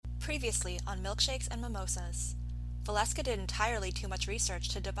Previously on Milkshakes and Mimosas. Valeska did entirely too much research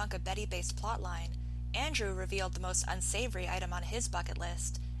to debunk a Betty-based plotline, Andrew revealed the most unsavory item on his bucket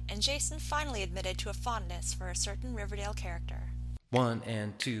list, and Jason finally admitted to a fondness for a certain Riverdale character. 1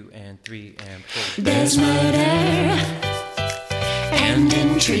 and 2 and 3 and 4. There's murder and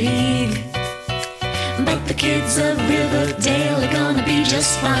intrigue, but the kids of Riverdale are gonna be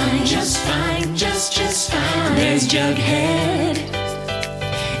just fine, just fine, just fine. There's Jughead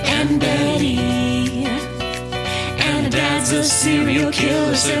and Betty, and the dad's a serial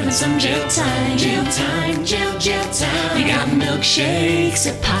killer serving some jail time, jail time, jail time. You got milkshakes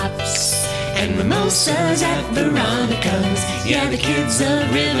at Pops and mimosas at Veronica's. Yeah, the kids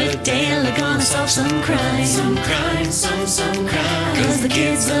of Riverdale are gonna solve some crime, some crime. Cause the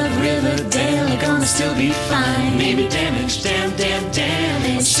kids of Riverdale are gonna still be fine. Maybe damaged, damn.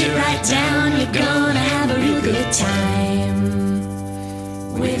 Sit right down, you're gonna have a real good time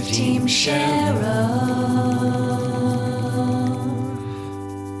with Team Cheryl.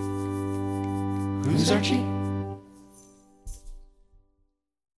 Who's Archie?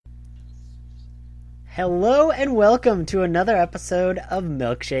 Hello and welcome to another episode of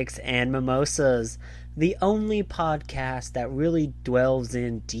Milkshakes and Mimosas, the only podcast that really delves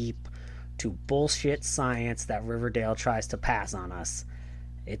in deep to bullshit science that Riverdale tries to pass on us.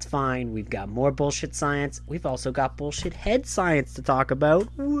 It's fine, we've got more bullshit science, we've also got bullshit head science to talk about.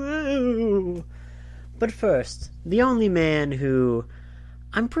 Whoa! But first, the only man who,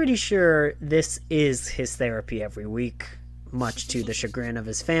 I'm pretty sure this is his therapy every week, much to the chagrin of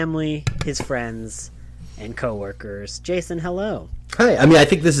his family, his friends, and co-workers. Jason, hello. Hi. I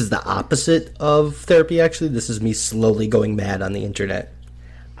think this is the opposite of therapy, actually. This is me slowly going mad on the internet.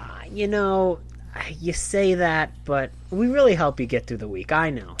 You say that, but we really help you get through the week. I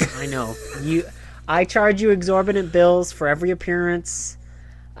know. I charge you exorbitant bills for every appearance,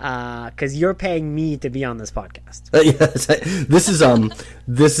 because you're paying me to be on this podcast. Yes,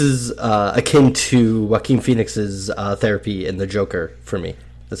 this is akin to Joaquin Phoenix's therapy in The Joker for me,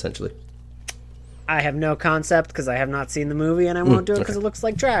 essentially. I have no concept because I have not seen the movie, and I won't do it because it looks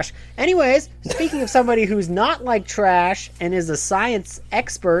like trash. Anyways, speaking of somebody who's not like trash and is a science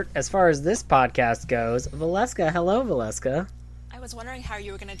expert as far as this podcast goes, Valeska. Hello, Valeska. I was wondering how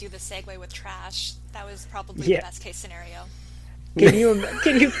you were going to do the segue with trash. That was probably Yeah. the best case scenario. Can you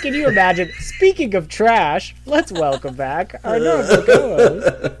imagine? Speaking of trash, let's welcome back our normal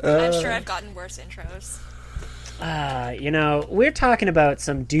co-host. I'm sure I've gotten worse intros. We're talking about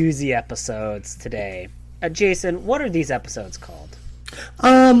some doozy episodes today. Jason, what are these episodes called?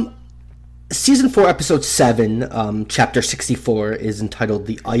 Season 4, Episode 7, Chapter 64 is entitled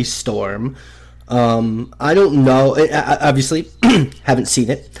The Ice Storm. I don't know. I obviously haven't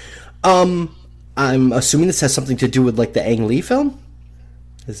seen it. I'm assuming this has something to do with, like, the Ang Lee film?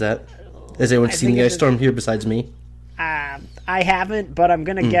 Has anyone seen The Ice Storm here besides me? I haven't, but I'm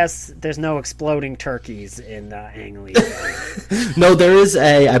gonna guess there's no exploding turkeys in the Ang Lee film. No, there is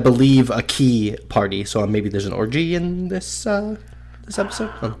I believe, a key party, so maybe there's an orgy in this episode?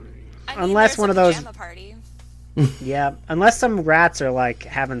 Unless one of those... pajama party. Yeah, unless some rats are, like,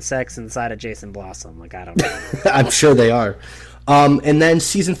 having sex inside of Jason Blossom. Like, I don't know. I'm sure they are. And then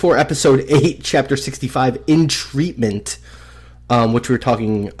Season 4, Episode 8, Chapter 65, In Treatment, which we were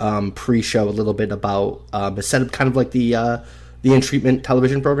talking pre-show a little bit about. It's set up kind of like the In Treatment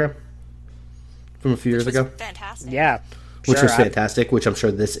television program from a few years ago. Fantastic. Yeah. Which sure, was fantastic, which I'm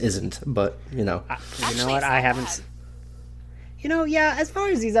sure this isn't, but, you know what, Actually, I haven't... Yeah, as far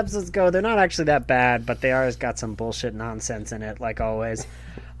as these episodes go, they're not actually that bad, but they always got some bullshit nonsense in it, like always.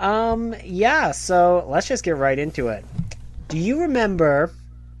 So let's just get right into it. Do you remember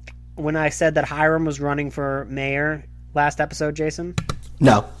when I said that Hiram was running for mayor last episode, Jason?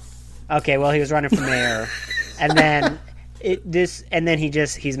 No. Okay, well, he was running for mayor, and then he's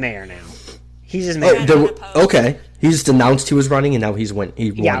mayor now. He's just mayor. Okay. He just announced he was running, and now he won.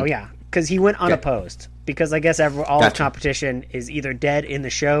 Yeah, because he went unopposed. Because I guess all his Gotcha. competition is either dead in the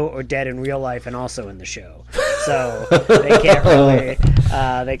show or dead in real life and also in the show. So they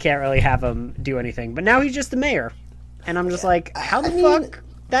can't really have him do anything. But now he's just the mayor, and I'm just like, how the fuck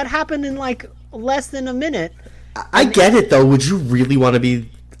that happened in like less than a minute? I get it, though. Would you really want to be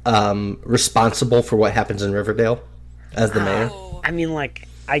responsible for what happens in Riverdale as the mayor? I mean, like,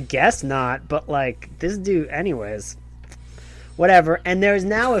 I guess not, but like this dude, anyways. Whatever, and there's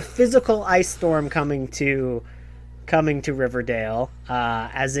now a physical ice storm coming to Riverdale,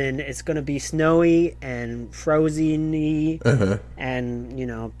 as in it's going to be snowy and frozen-y,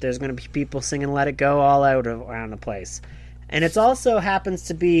 and, there's going to be people singing Let It Go all out around the place. And it also happens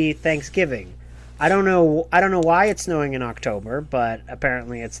to be Thanksgiving. I don't know why it's snowing in October, but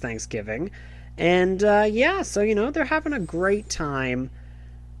apparently it's Thanksgiving. And yeah, so they're having a great time.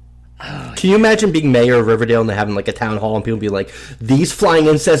 Can you imagine being mayor of Riverdale and they having like a town hall and people be like, these flying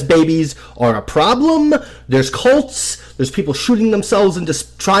incest babies are a problem. There's cults. There's people shooting themselves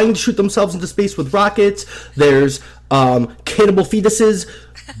trying to shoot themselves into space with rockets. There's cannibal fetuses.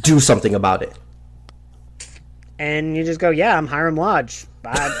 Do something about it. And you just go, yeah, I'm Hiram Lodge.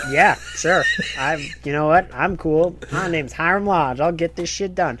 Yeah, sure. You know what? I'm cool. My name's Hiram Lodge. I'll get this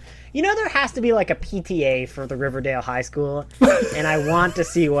shit done. There has to be like a PTA for the Riverdale High School, and I want to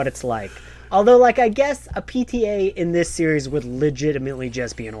see what it's like. Although, I guess a PTA in this series would legitimately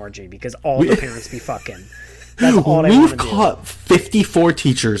just be an orgy because all the parents be fucking. That's all they want to do. We've caught 54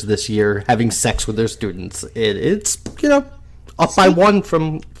 teachers this year having sex with their students. It's up by one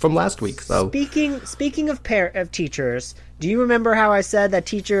from last week. So speaking of teachers, do you remember how I said that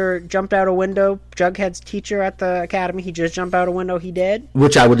teacher jumped out a window? Jughead's teacher at the academy, he just jumped out a window. He did.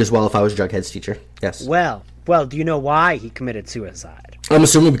 Which I would as well if I was Jughead's teacher. Yes. Well. Do you know why he committed suicide? I'm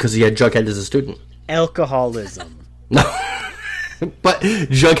assuming because he had Jughead as a student. Alcoholism. No. But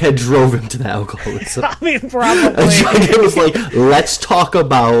Jughead drove him to the alcoholism. I mean, probably. Jughead was like, let's talk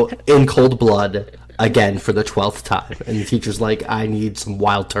about In Cold Blood again for the 12th time. And the teacher's like, I need some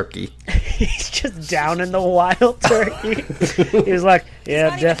wild turkey. He's just down in the wild turkey. He was like,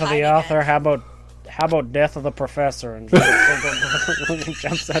 yeah, death of the author. How about death of the professor? And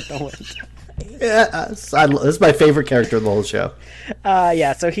jumps out the window. Yeah, that's my favorite character in the whole show.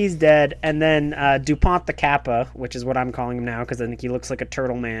 Yeah, so he's dead. And then DuPont the Kappa, which is what I'm calling him now because I think he looks like a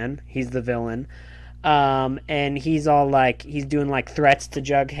turtle man. He's the villain. And he's all like, he's doing like threats to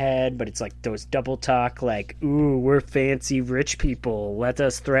Jughead, but it's like those double talk, like, ooh, we're fancy rich people. Let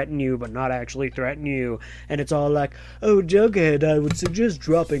us threaten you, but not actually threaten you. And it's all like, oh, Jughead, I would suggest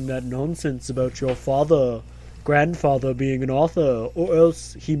dropping that nonsense about your grandfather being an author, or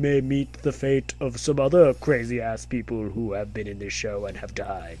else he may meet the fate of some other crazy-ass people who have been in this show and have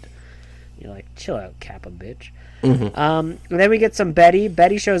died. You're like, chill out, Kappa, bitch. Mm-hmm. And then we get some Betty.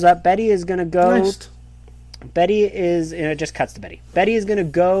 Betty shows up. Betty is going to go... Nice. Betty is... it just cuts to Betty. Betty is going to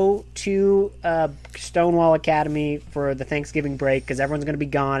go to Stonewall Academy for the Thanksgiving break, because everyone's going to be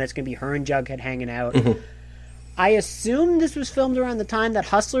gone. It's going to be her and Jughead hanging out. Mm-hmm. I assume this was filmed around the time that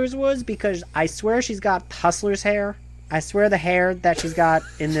Hustlers was, because I swear she's got Hustlers hair. I swear the hair that she's got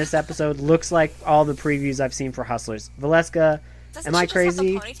in this episode looks like all the previews I've seen for Hustlers. Valeska, am I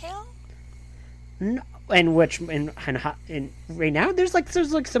crazy? Have the ponytail? No, and right now there's like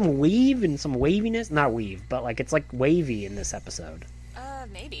some weave and some waviness. Not weave, but like it's like wavy in this episode.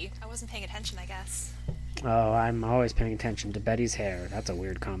 Maybe I wasn't paying attention. I guess. Oh, I'm always paying attention to Betty's hair. That's a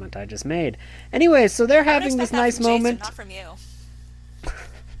weird comment I just made. Anyway, so they're having this nice moment. Not from you.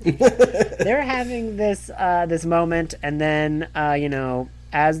 They're having this moment, and then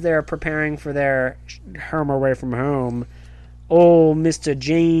as they're preparing for their home away from home, Mr.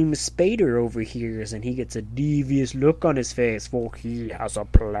 James Spader overhears, and he gets a devious look on his face, for he has a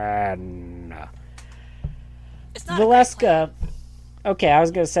plan. It's not Valeska. Okay, I was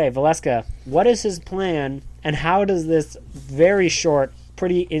going to say, Valeska, what is his plan, and how does this very short,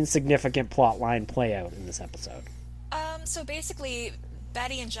 pretty insignificant plot line play out in this episode? So basically,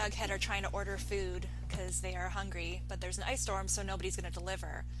 Betty and Jughead are trying to order food because they are hungry, but there's an ice storm, so nobody's going to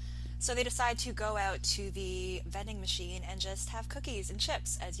deliver. So they decide to go out to the vending machine and just have cookies and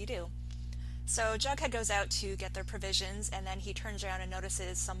chips, as you do. So Jughead goes out to get their provisions, and then he turns around and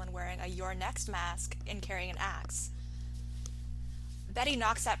notices someone wearing a You're Next mask and carrying an axe. Betty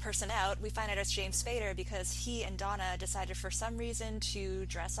knocks that person out. We find out it's James Spader because he and Donna decided for some reason to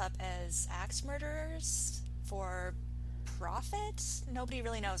dress up as axe murderers for profit. Nobody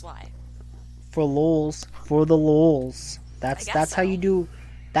really knows why. For lols. For the lols. That's how you do.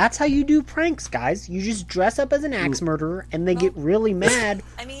 That's how you do pranks, guys. You just dress up as an axe murderer, and they get really mad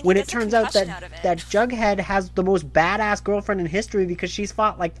when it turns out that Jughead has the most badass girlfriend in history because she's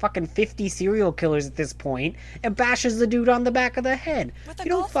fought like fucking 50 serial killers at this point and bashes the dude on the back of the head. You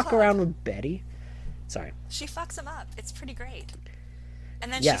don't fuck around with Betty. Sorry. She fucks him up. It's pretty great.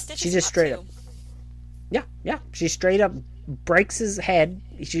 And then she stitches just him straight up, too. Yeah. She straight up breaks his head.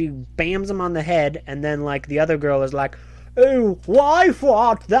 She bams him on the head, and then like the other girl is like, "Oh, why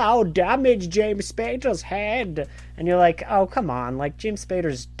art thou damage James Spader's head?" And you're like, oh, come on. Like, James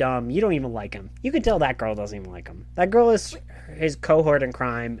Spader's dumb. You don't even like him. You can tell that girl doesn't even like him. That girl is his cohort in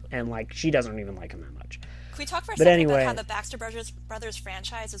crime, and, like, she doesn't even like him that much. Can we talk for a second about how the Baxter Brothers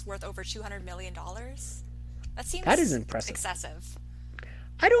franchise is worth over $200 million? That is impressive. Excessive.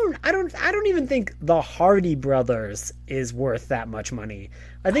 I don't even think the Hardy Brothers is worth that much money.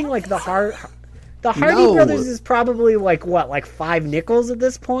 I think, like, The Hardy No. Brothers is probably like 5 nickels at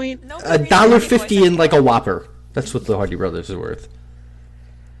this point? Nobody $1.50 in like a Whopper. That's what the Hardy Brothers are worth.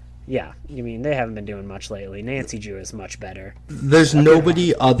 Yeah, you mean they haven't been doing much lately. Nancy Drew is much better. There's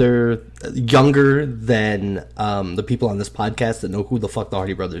nobody younger than the people on this podcast that know who the fuck the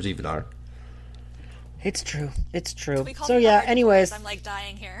Hardy Brothers even are. It's true. It's true. We call So them the yeah, Hardy anyways. Boys. I'm like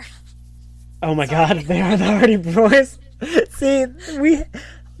dying here. Oh my god, they are the Hardy Boys. See,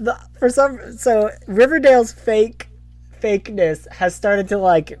 so Riverdale's fakeness has started to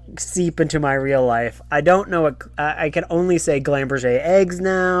like seep into my real life. I don't know what I can only say Glamberger eggs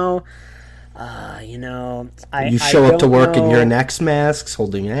now. You show up to work in your Axe masks,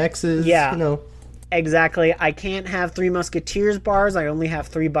 holding axes. Yeah. Exactly. I can't have 3 Musketeers bars. I only have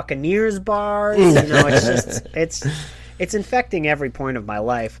 3 Buccaneers bars. It's just it's infecting every point of my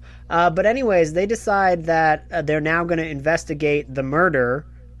life. But anyways, they decide that they're now going to investigate the murder.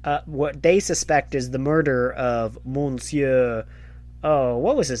 What they suspect is the murder of Monsieur. Oh,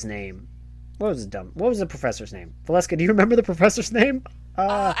 what was his name? What was the professor's name? Valeska, do you remember the professor's name?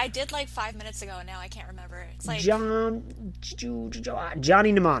 I did like 5 minutes ago, and now I can't remember. It's like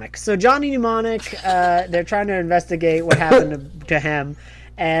Johnny Mnemonic. So Johnny Mnemonic, they're trying to investigate what happened to him,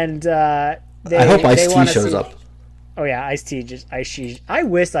 and I hope Ice-T shows up. Oh yeah, Ice-T. I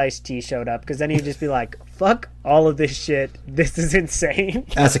wish Ice-T showed up because then he'd just be like, "Fuck all of this shit. This is insane."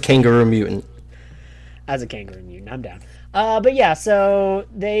 As a kangaroo mutant. As a kangaroo mutant, I'm down. But yeah, so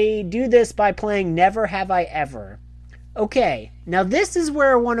they do this by playing Never Have I Ever. Okay, now this is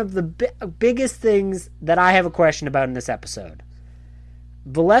where one of the biggest things that I have a question about in this episode.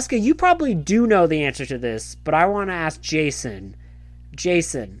 Valeska, you probably do know the answer to this, but I want to ask Jason.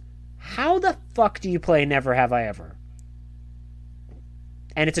 Jason, how the fuck do you play Never Have I Ever?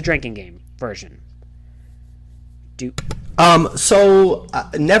 And it's a drinking game version. Never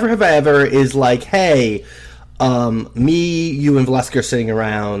Have I Ever is like, hey, me, you, and Valeska are sitting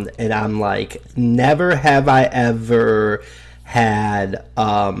around, and I'm like, never have I ever had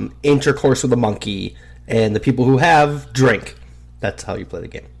intercourse with a monkey, and the people who have drink. That's how you play the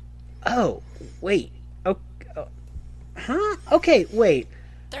game. Oh, wait. Huh? Okay, wait.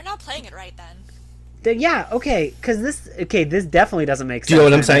 they're not playing it right then. Yeah, okay, because this definitely doesn't make sense. Do you know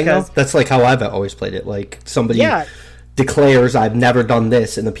what I'm saying, though? Because, That's like how I've always played it. Like, somebody Yeah. declares, I've never done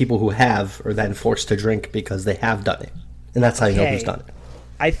this, and the people who have are then forced to drink because they have done it. And that's how you know Okay. who's done it.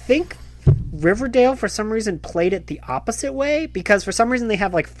 I think Riverdale, for some reason, played it the opposite way, because for some reason they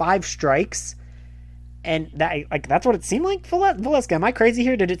have, 5 strikes, and that's what it seemed like? Valeska, am I crazy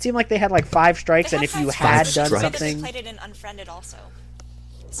here? Did it seem like they had, 5 strikes, They and have if you 5 had strikes. done Strikes. something... They played it in Unfriended also.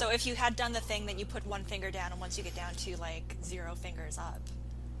 So if you had done the thing, then you put 1 finger down, and once you get down to 0 fingers up,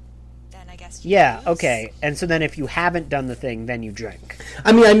 then I guess you Yeah, lose. okay. And so then if you haven't done the thing, then you drink.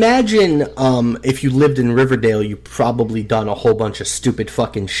 I mean, I imagine if you lived in Riverdale, you probably done a whole bunch of stupid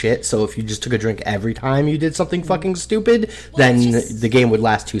fucking shit. So if you just took a drink every time you did something fucking stupid, then it's just- the game would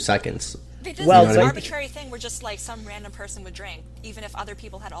last 2 seconds. They did Well, this but- arbitrary thing where just some random person would drink, even if other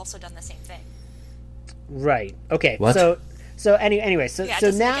people had also done the same thing. Right. Okay. What? Anyway, so Yeah, it so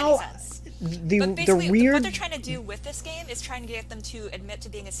doesn't make any now sense. the But basically, weird what they're trying to do with this game is trying to get them to admit to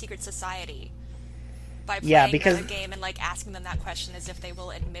being a secret society by playing Yeah, because- the game and asking them that question as if they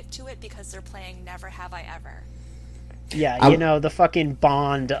will admit to it because they're playing Never Have I Ever. yeah, the fucking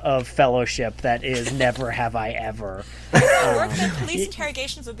bond of fellowship that is Never Have I Ever. Work the police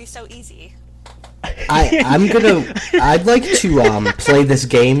interrogations would be so easy. I'd like to play this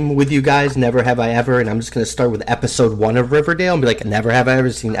game with you guys, Never Have I Ever, and I'm just going to start with episode 1 of Riverdale and be like, never have I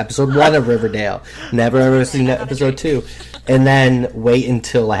ever seen episode 1 of Riverdale, never ever seen episode 2, and then wait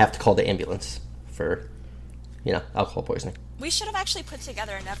until I have to call the ambulance for, alcohol poisoning. We should have actually put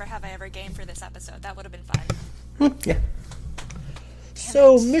together a Never Have I Ever game for this episode. That would have been fun. Yeah.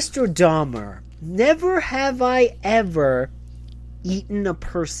 So, Mr. Dahmer, never have I ever eaten a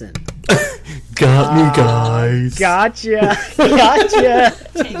person. Got me, guys. Gotcha.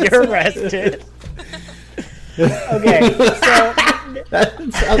 You're arrested. Okay, so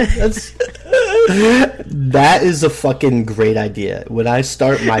That is a fucking great idea. When I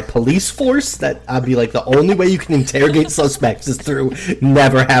start my police force, that I'll be like, the only way you can interrogate suspects is through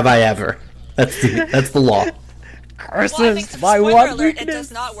Never Have I Ever. That's the law. Well, I curses think, my spoiler one alert, it weakness.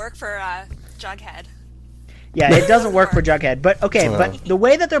 does not work for Jughead. Yeah, it doesn't work for Jughead. But okay, but the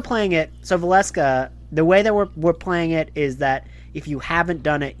way that they're playing it, so Valeska, the way that we're playing it is that if you haven't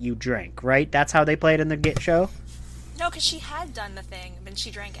done it, you drink, right? That's how they play it in the show? No, because she had done the thing, and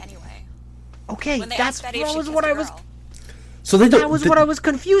she drank anyway. Okay, When they that's asked Betty if she was kissed what a I was girl. So they don't. that was what I was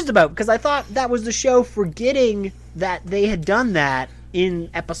confused about, because I thought that was the show forgetting that they had done that in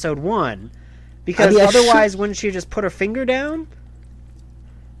episode 1. Because I otherwise, wouldn't she just put her finger down?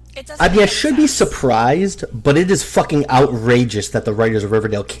 It doesn't I mean, make I any should be sense. surprised, but it is fucking outrageous that the writers of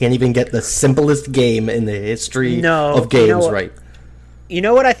Riverdale can't even get the simplest game in the history of games right. You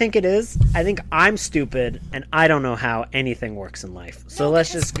know what I think it is? I think I'm stupid, and I don't know how anything works in life. So No, let's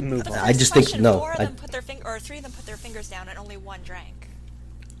because just move for the on. I first just think- question, no, Four of I- them put their three of them put their fingers down, and only one drank.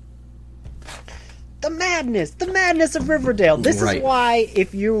 The madness of Riverdale. This Right. is why,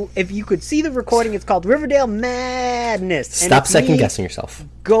 if you could see the recording, it's called Riverdale Madness. And Stop it's me second guessing yourself.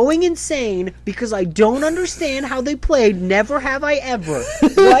 going insane because I don't understand how they played Never Have I Ever.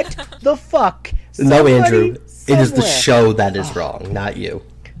 What the fuck? No, Andrew. Somebody It is the somewhere. show that is wrong, not you.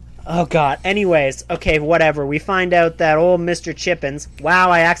 Oh god. Anyways, okay, whatever. We find out that old Mr. Chippins.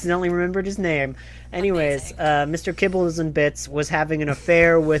 Wow, I accidentally remembered his name. Anyways, Mr. Kibbles and Bits was having an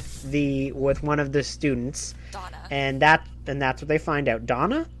affair with one of the students, Donna. and that's what they find out.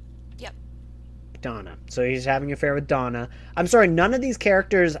 Donna. Yep. Donna. So he's having an affair with Donna. I'm sorry, none of these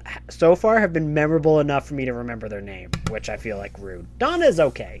characters so far have been memorable enough for me to remember their name, which I feel like rude. Donna's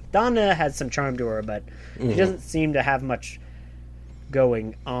okay. Donna has some charm to her, but she doesn't seem to have much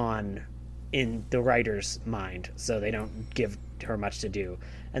going on in the writer's mind, so they don't give her much to do.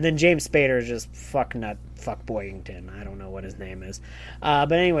 And then James Spader is just fuck Boyington. I don't know what his name is.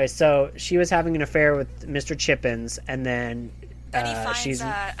 But anyway, so she was having an affair with Mr. Chippins, and then Betty finds she's...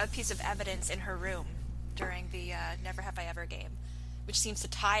 a piece of evidence in her room during the Never Have I Ever game, which seems to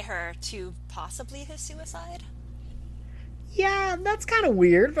tie her to possibly his suicide. Yeah, that's kind of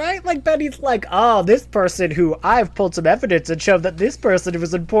weird, right? Like, Betty's like, oh, this person who I've pulled some evidence and showed that this person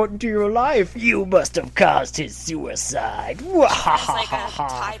was important to your life. You must have caused his suicide. It's like a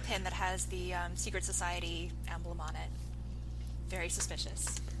tie pin that has the Secret Society emblem on it. Very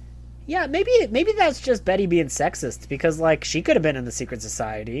suspicious. Yeah, maybe that's just Betty being sexist, because, like, she could have been in the Secret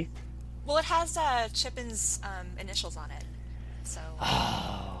Society. Well, it has Chippin's initials on it, so...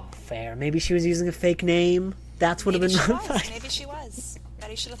 Fair. Maybe she was using a fake name. That's would have Maybe been she was. Maybe she was.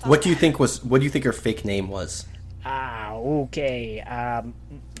 Betty should have thought What of do you that. think her fake name was? Okay.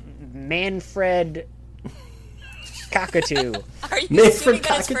 Manfred Cockatoo. Are you Manfred assuming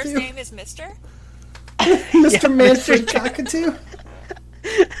that his first Cockatoo? name is Mr.? Mr. Manfred Cockatoo?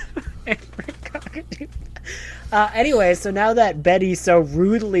 Cockatoo. Anyway, so now that Betty so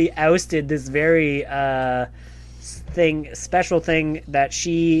rudely ousted this very special thing, that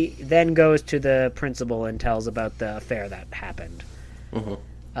she then goes to the principal and tells about the affair that happened. Or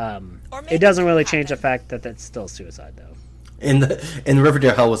maybe It doesn't really didn't change the happen. fact that that's still suicide, though. And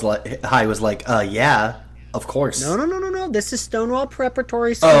Riverdale High was like, yeah, of course. No. This is Stonewall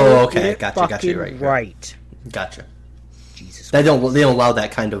Preparatory School. Oh, okay. Get it Gotcha, fucking right. right. Gotcha. Jesus. They don't allow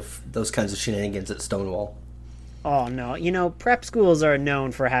those kinds of shenanigans at Stonewall. Oh no, prep schools are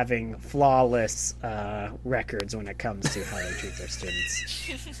known for having flawless records when it comes to how they treat their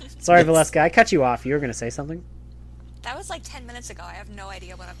students. Sorry, Valeska, I cut you off. You were going to say something? That was like 10 minutes ago. I have no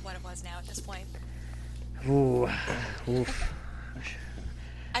idea what it was now at this point. Ooh, oof.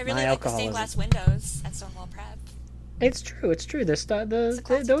 I really My like the stained alcoholism. glass windows at Stonewall Prep. It's true. Those a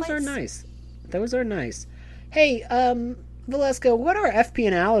classy those are place. nice. Those are nice. Hey, Valeska, what are FP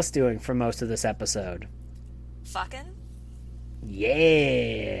and Alice doing for most of this episode? Fucking?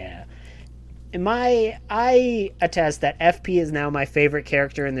 Yeah. I attest that FP is now my favorite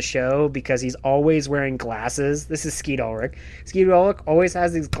character in the show because he's always wearing glasses. This is Skeet Ulrich. Skeet Ulrich always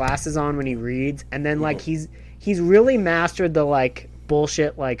has these glasses on when he reads, and then like he's really mastered the like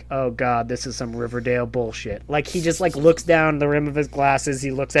bullshit, like, oh god, this is some Riverdale bullshit. Like he just like looks down the rim of his glasses,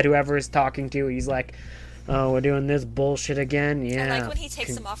 he looks at whoever he's talking to, he's like, oh, we're doing this bullshit again? Yeah. And like when he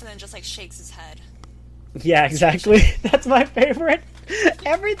takes them off and then just like shakes his head. Yeah, exactly. That's my favorite.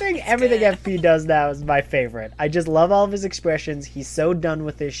 Everything good. FP does now is my favorite. I just love all of his expressions. He's so done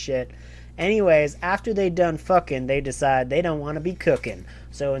with this shit. Anyways, after they done fucking, they decide they don't want to be cooking.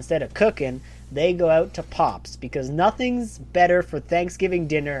 So instead of cooking, they go out to Pops, because nothing's better for Thanksgiving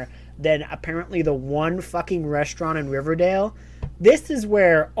dinner than apparently the one fucking restaurant in Riverdale. This is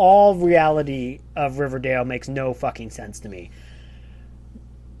where all reality of Riverdale makes no fucking sense to me.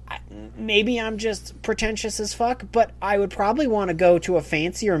 Maybe I'm just pretentious as fuck, but I would probably want to go to a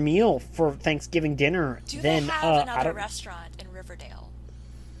fancier meal for Thanksgiving dinner Do than they have I another don't, restaurant in Riverdale?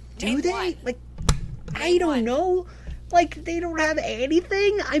 do Name they? one. Like, I Name don't one. know. Like, they don't have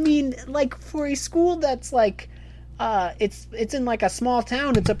anything. I mean, like, for a school that's like, it's in like a small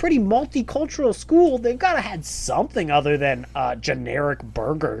town. It's a pretty multicultural school. They've got to have something other than generic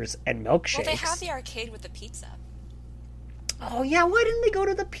burgers and milkshakes. Well, they have the arcade with the pizza. Oh yeah, why didn't they go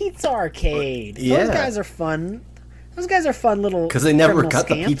to the pizza arcade? Yeah. Those guys are fun. Those guys are fun little. Because they never criminal got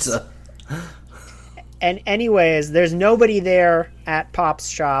the scamps. pizza. And anyways, there's nobody there at Pop's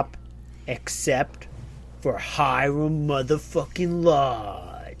shop except for Hiram motherfucking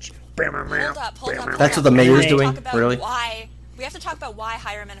Lodge. Hold up. That's what the mayor's We have to doing? talk about Really? We have to talk about why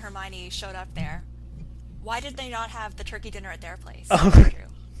Hiram and Hermione showed up there. Why did they not have the turkey dinner at their place? Andrew?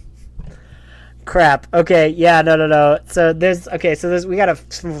 Crap. Okay, yeah, no. So there's we got a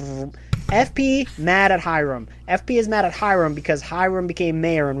FP mad at Hiram. FP is mad at Hiram because Hiram became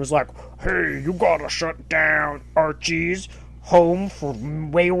mayor and was like, "Hey, you gotta shut down Archie's home for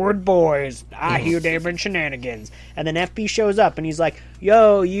wayward boys. I hear they've been shenanigans." And then FP shows up and he's like,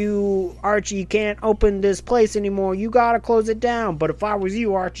 "Yo, you Archie can't open this place anymore. You gotta close it down. But if I was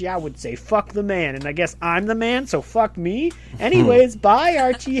you, Archie, I would say fuck the man. And I guess I'm the man, so fuck me. Anyways, bye,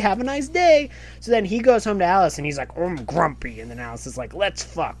 Archie. Have a nice day." So then he goes home to Alice and he's like, "I'm grumpy." And then Alice is like, "Let's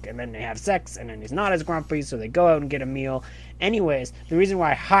fuck." And then they have sex and then he's not as grumpy, so they go out and get a meal. Anyways, the reason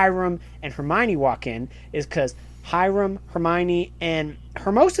why Hiram and Hermione walk in is because Hiram, Hermione, and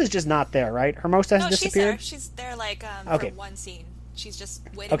Hermosa's just not there, right? Hermosa has disappeared? She's there like Okay. for one scene. She's just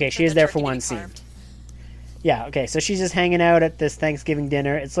waiting. Okay, for she is the there for turkey to one be scene. carved. Yeah, okay, so she's just hanging out at this Thanksgiving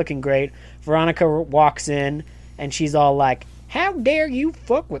dinner. It's looking great. Veronica walks in, and she's all like, "How dare you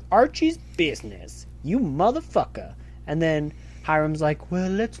fuck with Archie's business, you motherfucker." And then Hiram's like, "Well,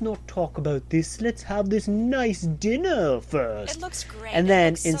 let's not talk about this. Let's have this nice dinner first." It looks great. And It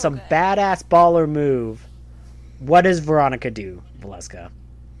then, looks in so some good. badass baller move, what does Veronica do, Valeska?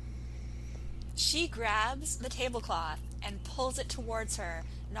 She grabs the tablecloth and pulls it towards her,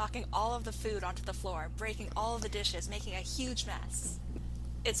 knocking all of the food onto the floor, breaking all of the dishes, making a huge mess.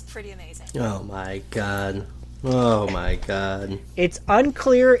 It's pretty amazing. Oh my god. Oh my god. It's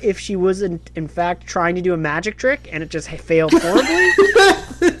unclear if she was in fact trying to do a magic trick and it just failed horribly.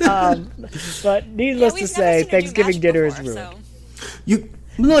 But needless to we've never say, seen her do Thanksgiving magic dinner before, is ruined. so-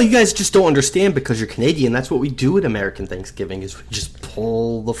 You guys just don't understand because you're Canadian. That's what we do at American Thanksgiving is we just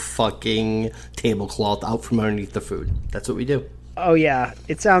pull the fucking tablecloth out from underneath the food. That's what we do. Oh yeah,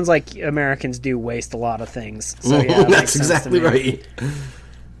 it sounds like Americans do waste a lot of things. So yeah, that makes That's sense to exactly me. right.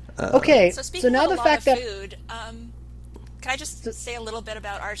 Okay, So so speaking now of the a lot fact of that food, can I just say a little bit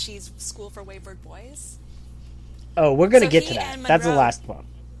about Archie's School for Wayward Boys? we're gonna So get he to that. and That's the Monroe- last plot.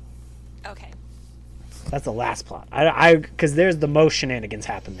 Okay. That's the last plot. I because there's the most shenanigans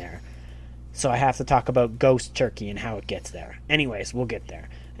happen there. So I have to talk about Ghost Turkey and how it gets there. Anyways, we'll get there.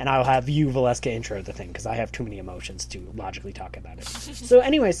 And I'll have you, Valeska, intro the thing, because I have too many emotions to logically talk about it. So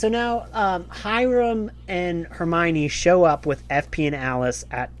anyway, so now Hiram and Hermione show up with FP and Alice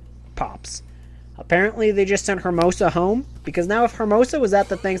at Pop's. Apparently they just sent Hermosa home, because now if Hermosa was at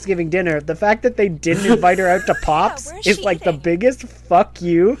the Thanksgiving dinner, the fact that they didn't invite her out to Pop's where's is she like the eating? biggest fuck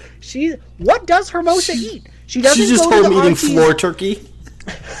you. What does Hermosa eat? She doesn't She's just go to home the eating Archie's- floor turkey.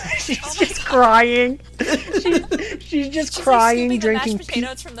 She's just crying. She's just crying, She's like drinking the mashed tea.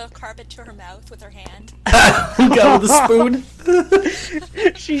 potatoes from the carpet to her mouth with her hand. Go with the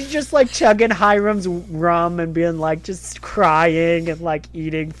spoon. She's just like chugging Hiram's rum and being like just crying and like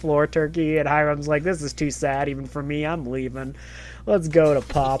eating floor turkey. And Hiram's like, "This is too sad even for me. I'm leaving. Let's go to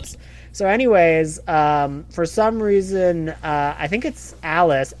Pop's." So anyways, for some reason, I think it's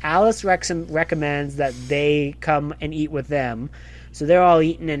Alice. Alice recommends that they come and eat with them. So they're all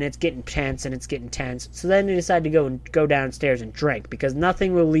eating and it's getting tense and it's getting tense. So then they decide to go downstairs and drink because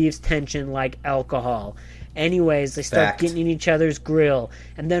nothing relieves tension like alcohol. Anyways, they start Fact. getting in each other's grill.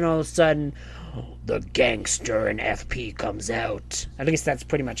 And then all of a sudden, the gangster in FP comes out. At least that's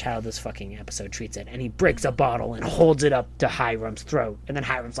pretty much how this fucking episode treats it. And he breaks a bottle and holds it up to Hiram's throat. And then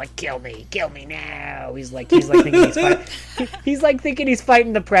Hiram's like, kill me now. He's like thinking he's fighting. He's like thinking he's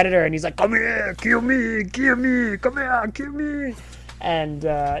fighting the Predator. And he's like, come here, kill me, come here, kill me. And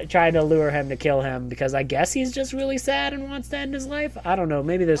trying to lure him to kill him because I guess he's just really sad and wants to end his life. I don't know.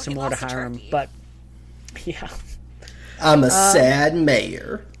 Maybe there's Well, some he more to lost a Hiram. turkey. But, yeah. I'm a sad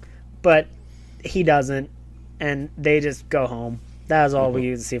mayor. But he doesn't, and they just go home. That was all we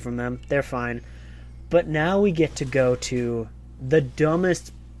used to see from them. They're fine. But now we get to go to the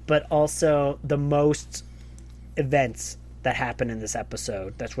dumbest, but also the most events that happen in this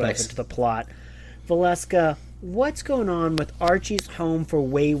episode that's relevant Nice. to the plot. Valeska, what's going on with Archie's Home for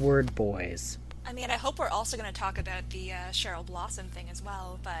Wayward Boys? I mean, I hope we're also going to talk about the Cheryl Blossom thing as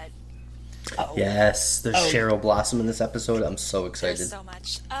well, but Yes, there's Cheryl Blossom in this episode. I'm so excited. there's so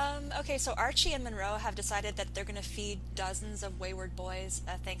much. Okay, so Archie and Monroe have decided that they're going to feed dozens of wayward boys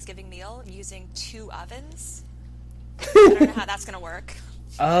a Thanksgiving meal using 2 ovens. I don't know how that's going to work.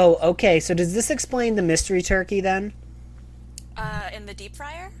 Oh, okay. So does this explain the mystery turkey then? In the deep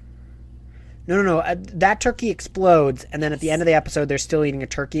fryer? No. That turkey explodes, and then at the end of the episode, they're still eating a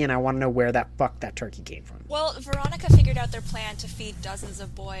turkey, and I want to know where that turkey came from. Well, Veronica figured out their plan to feed dozens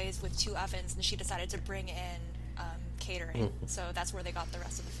of boys with 2 ovens, and she decided to bring in catering. So that's where they got the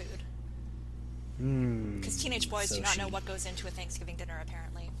rest of the food. Because teenage boys do not know what goes into a Thanksgiving dinner,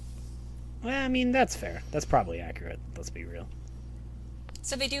 apparently. Well, I mean, that's fair. That's probably accurate. Let's be real.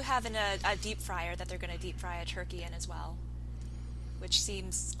 So they do have a deep fryer that they're going to deep fry a turkey in as well, which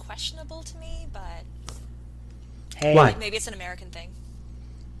seems questionable to me, but Hey, Why? maybe it's an American thing.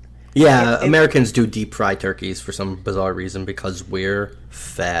 Yeah, Americans do deep fry turkeys for some bizarre reason because we're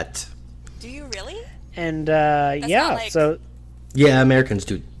fat. Do you really? And not like- so Yeah, Americans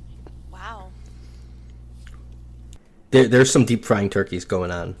do. Wow. There's some deep frying turkeys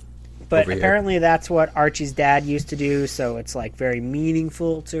going on. but over here. apparently that's what Archie's dad used to do, so it's like very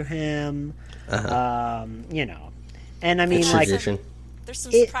meaningful to him. You know, and I mean, It's like, tradition. There's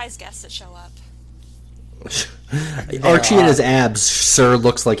some It- surprise guests that show up. Archie and his abs sure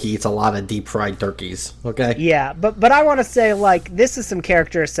looks like he eats a lot of deep fried turkeys. Okay. yeah, but I want to say, like, this is some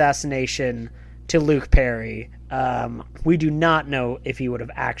character assassination to Luke Perry. We do not know if he would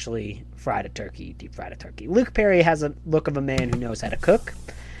have actually deep fried a turkey. Luke Perry has a look of a man who knows how to cook,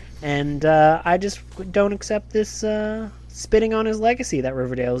 and I just don't accept this spitting on his legacy that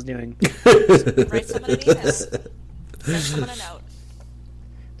Riverdale is doing. Write someone an email. Send someone a note.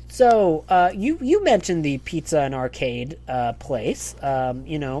 So, you mentioned the pizza and arcade place.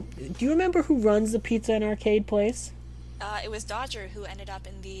 You know, do you remember who runs the pizza and arcade place? It was Dodger who ended up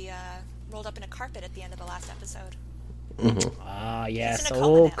in the rolled up in a carpet at the end of the last episode. Ah, yes, in a coma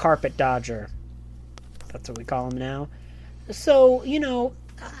old now. carpet dodger. That's what we call him now. So, you know,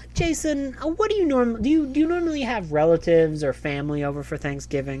 Jason, what do you normally do? You normally have relatives or family over for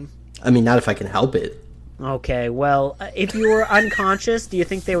Thanksgiving? I mean, not if I can help it. Okay, well, if you were unconscious, do you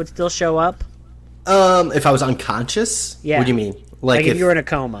think they would still show up? If I was unconscious, Yeah. What do you mean? Like if you were in a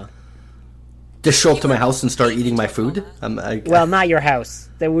coma? Just show up to my house and start eating my food? Well, not your house.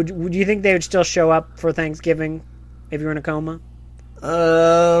 Would you think they would still show up for Thanksgiving if you were in a coma?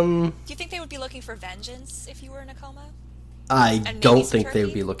 Do you think they would be looking for vengeance if you were in a coma? I maybe don't some think they would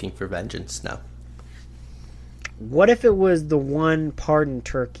turkey? be looking for vengeance. No. What if it was the one pardoned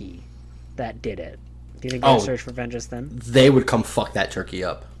turkey that did it? Do you think they would search for vengeance then? They would come fuck that turkey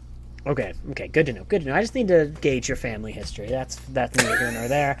up. Okay, good to know. I just need to gauge your family history. That's neither here nor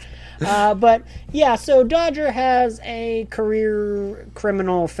there. But yeah, so Dodger has a career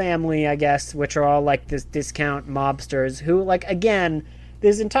criminal family, I guess, which are all like this discount mobsters who, like, again,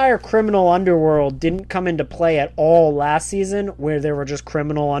 this entire criminal underworld didn't come into play at all last season, where there were just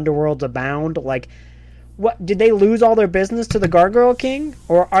criminal underworlds abound. Like, what did they lose all their business to the Gargoyle King,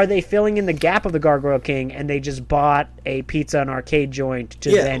 or are they filling in the gap of the Gargoyle King and they just bought a pizza and arcade joint to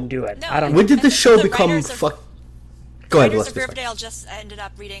then do it? No, I don't know. When did I the think show the become writers of- fuck? Go ahead, Writers of Leslie. Riverdale just ended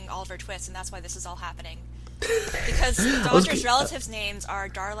up reading Oliver Twist, and that's why this is all happening. Because Dodger's relatives' names are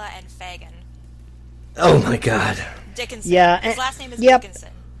Darla and Fagin. Oh my god. Dickinson. Yeah, His and- last name is yep. Dickinson.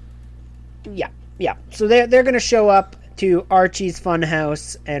 Yeah. So they're going to show up to Archie's fun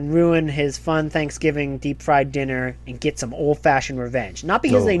house and ruin his fun Thanksgiving deep fried dinner and get some old fashioned revenge. Not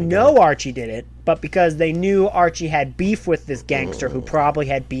because they know Archie did it, but because they knew Archie had beef with this gangster who probably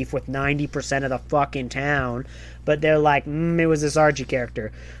had beef with 90% of the fucking town. But they're like, it was this Archie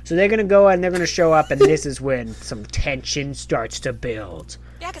character. So they're going to go and they're going to show up, and this is when some tension starts to build.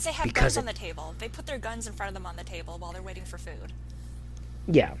 Yeah, because they have Because guns on the table. They put their guns in front of them on the table while they're waiting for food.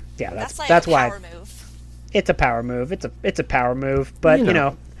 Yeah, That's like that's a why power move. it's a power move. It's a power move. But you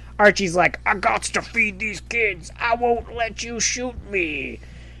know, Archie's like, I got to feed these kids. I won't let you shoot me.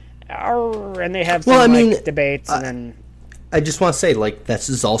 Arr, and they have some Well, I mean, debates, and then I just want to say, like, this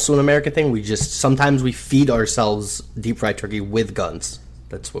is also an American thing. Sometimes we feed ourselves deep fried turkey with guns.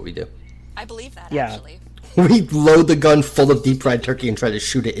 That's what we do. I believe that, Yeah. actually. We load the gun full of deep fried turkey and try to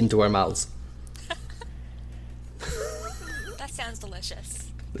shoot it into our mouths. That sounds delicious.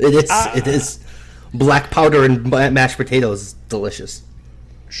 It is. It is. Black powder and mashed potatoes is delicious.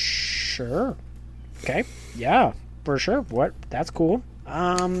 sure, okay, yeah, for sure. What? That's cool.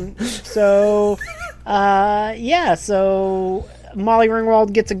 So Molly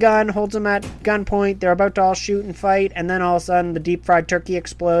Ringwald gets a gun, holds him at gunpoint. They're about to all shoot and fight, and then all of a sudden the deep fried turkey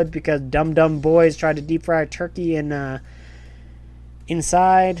explodes because dumb boys tried to deep fry a turkey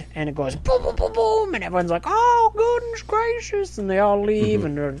inside, and it goes boom, boom, boom, boom, and everyone's like, oh, goodness gracious, and they all leave,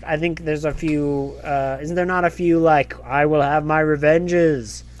 and I think there's a few, isn't there not a few, like, I will have my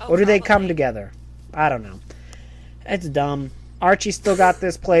revenges, or do they come probably. together? I don't know. It's dumb. Archie still got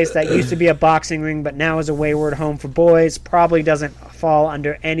this place that used to be a boxing ring, but now is a wayward home for boys. Probably doesn't fall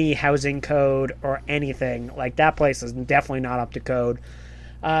under any housing code or anything. Like, that place is definitely not up to code.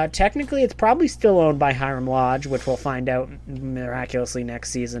 Technically, it's probably still owned by Hiram Lodge, which we'll find out miraculously next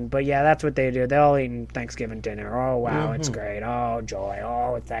season. But yeah, that's what they do. They're all eating Thanksgiving dinner. Oh, wow, It's great. Oh, joy.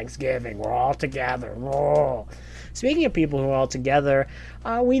 Oh, it's Thanksgiving. We're all together. Oh. Speaking of people who are all together,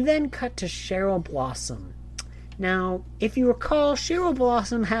 we then cut to Cheryl Blossom. Now, if you recall, Cheryl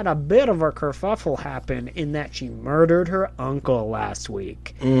Blossom had a bit of a kerfuffle happen in that she murdered her uncle last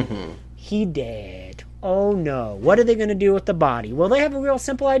week. Mm-hmm. He dead. Oh no. What are they going to do with the body? Well, they have a real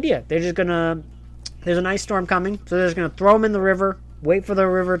simple idea. They're just going to... There's an ice storm coming, so they're just going to throw him in the river, wait for the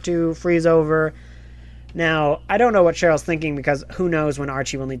river to freeze over. Now, I don't know what Cheryl's thinking, because who knows when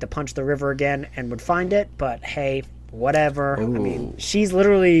Archie will need to punch the river again and would find it, but hey, whatever. Ooh. I mean, she's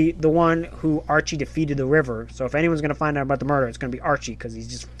literally the one who Archie defeated the river, so if anyone's going to find out about the murder, it's going to be Archie, because he's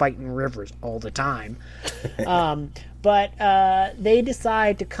just fighting rivers all the time. But they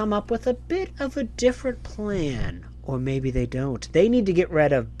decide to come up with a bit of a different plan. Or maybe they don't. They need to get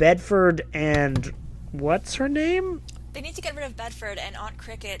rid of Bedford and... what's her name? They need to get rid of Bedford, and Aunt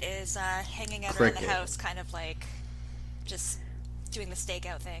Cricket is hanging out around the house, kind of like just doing the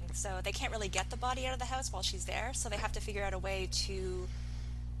stakeout thing. So they can't really get the body out of the house while she's there, so they have to figure out a way to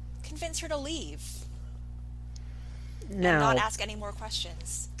convince her to leave. Now, and not ask any more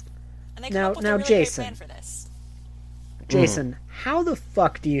questions. And they come up with a really Jason. great plan for this. Jason, how the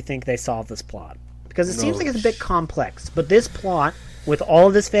fuck do you think they solve this plot? Because it seems like it's a bit complex, but this plot, with all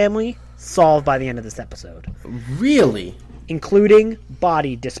of this family, solved by the end of this episode. Really? Including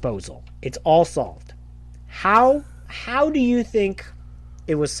body disposal. It's all solved. How do you think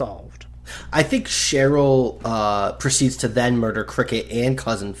it was solved? I think Cheryl proceeds to then murder Cricket and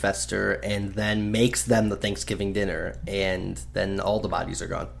Cousin Fester, and then makes them the Thanksgiving dinner, and then all the bodies are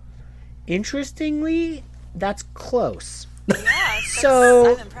gone. Interestingly, that's close. Yeah,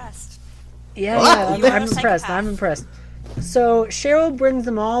 So- I'm impressed. Yeah, You are I'm a impressed. psychopath. I'm impressed. So Cheryl brings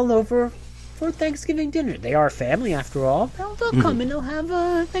them all over for Thanksgiving dinner. They are family, after all. They'll come and they'll have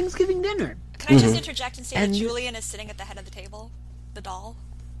a Thanksgiving dinner. Can I just interject and say And- that Julian is sitting at the head of the table? The doll?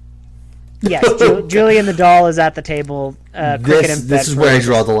 Yes, Julian the doll is at the table. Cricket and This is Bedford. where I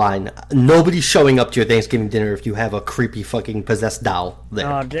draw the line. Nobody's showing up to your Thanksgiving dinner if you have a creepy fucking possessed doll there.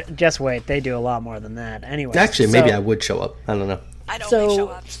 Oh, just wait. They do a lot more than that. Anyway. Actually, maybe I would show up. I don't know. I'd So- only show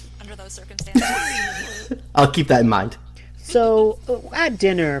up under those circumstances. I'll keep that in mind. So at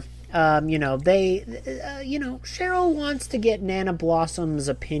dinner, Cheryl wants to get Nana Blossom's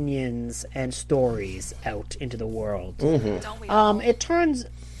opinions and stories out into the world. Don't we all?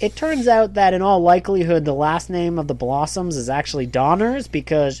 It turns out that in all likelihood, the last name of the Blossoms is actually Donner's,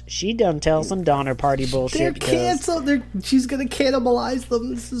 because she done tell some Donner party bullshit. They're because- canceled. She's gonna cannibalize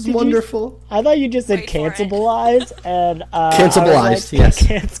them. This is wonderful. I thought you just said Wait for it. cancelableize, and Cancelableize,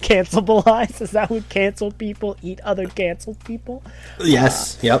 yes. Cancelableize. Is that what canceled people eat other canceled people?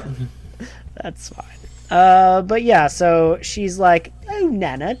 Yes. Yep. That's fine. But yeah, so she's like, "Oh,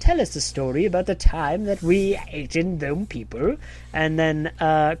 Nana, tell us a story about the time that we ate in them people." And then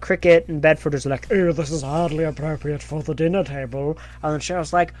Cricket and Bedford is like, "Oh, this is hardly appropriate for the dinner table." And then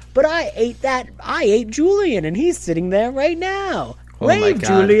Cheryl's like, "But I ate Julian, and he's sitting there right now. Oh my Wave,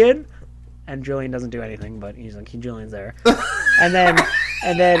 God. Julian." And Julian doesn't do anything, but he's like, Julian's there. and then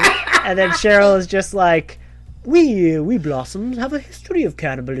Cheryl is just like, we Blossoms have a history of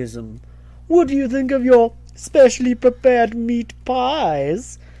cannibalism. What do you think of your specially prepared meat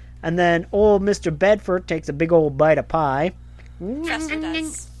pies?" And then old Mr. Bedford takes a big old bite of pie. Fester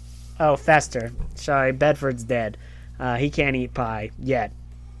does. Oh, Fester. Sorry, Bedford's dead. He can't eat pie yet.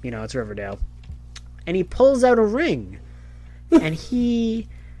 It's Riverdale. And he pulls out a ring. And he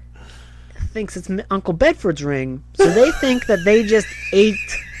thinks it's Uncle Bedford's ring. So they think that they just ate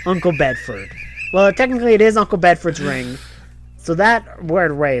Uncle Bedford. Well, technically it is Uncle Bedford's ring. So that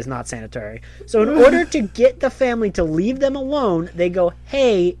word "way" is not sanitary. So in order to get the family to leave them alone, they go,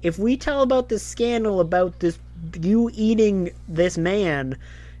 "Hey, if we tell about this scandal about you eating this man,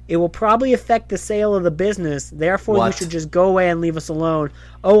 it will probably affect the sale of the business. Therefore, you What? should just go away and leave us alone.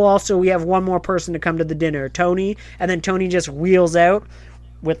 Oh, also, we have one more person to come to the dinner, Tony." And then Tony just wheels out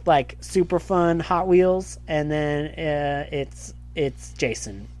with like super fun Hot Wheels, and then it's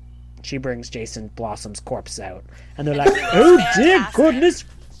Jason. She brings Jason Blossom's corpse out, and they're like, "Oh dear fantastic. goodness!"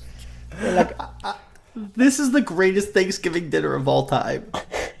 They're like, This is the greatest Thanksgiving dinner of all time.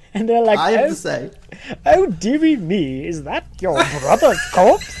 and they're like, I have "Oh, to say. oh dearie me, is that your brother's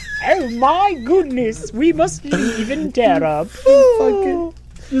corpse? Oh my goodness, we must leave in terror." Fucking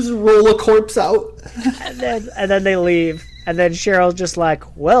just roll a corpse out. And then they leave, And then Cheryl's just like,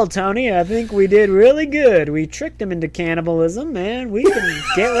 well, Tony, I think we did really good. We tricked him into cannibalism, man. We can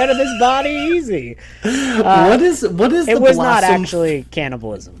get rid of this body easy. What is It the was not Blossom? actually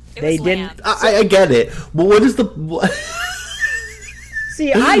cannibalism. It They was didn't. lamb. I get it, but what is the?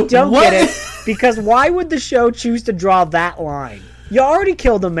 See, I don't What? get it, because why would the show choose to draw that line? You already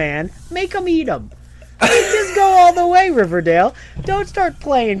killed a man. Make him eat him. Just go all the way, Riverdale. Don't start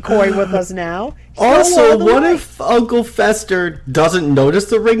playing coy with us now. Just go Also, all the what way. if Uncle Fester doesn't notice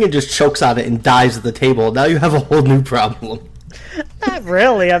the ring and just chokes on it and dies at the table? Now you have a whole new problem. Not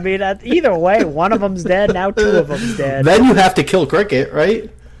really. I mean, either way, one of them's dead. Now two of them's dead. Then you have to kill Cricket, right?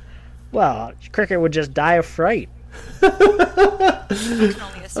 Well, Cricket would just die of fright. I can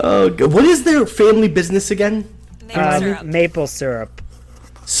only assume. Oh, what is their family business again? Maple syrup. Maple syrup.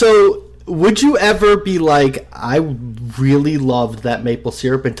 So, would you ever be like, I really loved that maple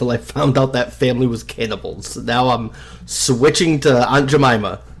syrup until I found out that family was cannibals. Now I'm switching to Aunt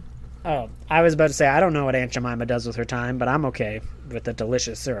Jemima. Oh, I was about to say, I don't know what Aunt Jemima does with her time, but I'm okay with the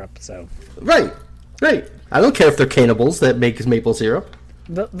delicious syrup, so. Right. I don't care if they're cannibals that make maple syrup.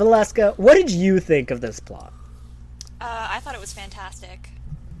 Valeska, what did you think of this plot? I thought it was fantastic.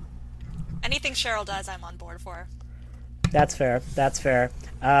 Anything Cheryl does, I'm on board for. That's fair.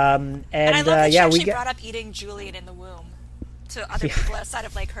 And I love that she yeah, actually brought up eating Julian in the womb to other people outside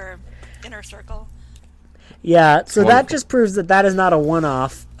of like her inner circle. Yeah, so that Wonderful. just proves that is not a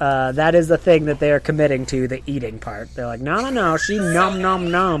one-off. That is the thing that they are committing to, the eating part. They're like, no, she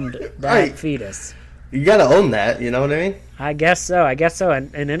nom-nom-nommed that Right. fetus. You gotta own that, you know what I mean? I guess so,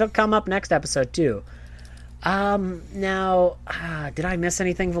 and it'll come up next episode, too. Now, did I miss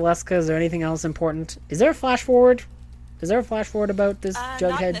anything, Valeska? Is there anything else important? Is there a flash forward? Is there a flash forward about this Not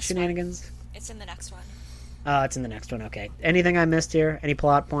in Jughead this shenanigans? one. It's in the next one. Oh, it's in the next one, okay. Anything I missed here? Any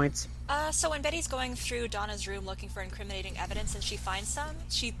plot points? So when Betty's going through Donna's room looking for incriminating evidence and she finds some,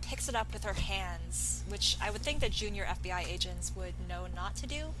 she picks it up with her hands, which I would think that junior FBI agents would know not to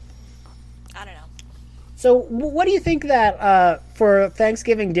do. I don't know. So, what do you think that for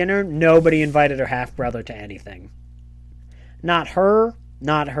Thanksgiving dinner, nobody invited her half-brother to anything? Not her,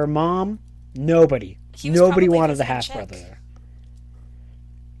 not her mom, nobody. He was Nobody probably wanted the visiting half-brother Chick.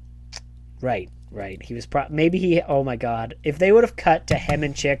 there. Right. He was maybe he, oh my god. If they would have cut to him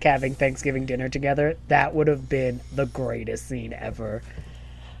and Chick having Thanksgiving dinner together, that would have been the greatest scene ever.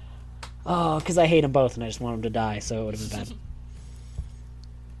 Oh, because I hate them both and I just want them to die, so it would have been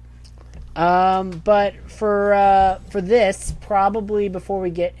bad. But for this, probably before we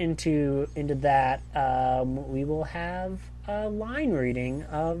get into that, we will have a line reading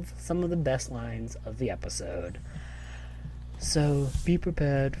of some of the best lines of the episode. So be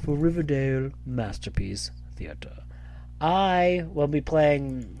prepared for Riverdale Masterpiece Theater. I will be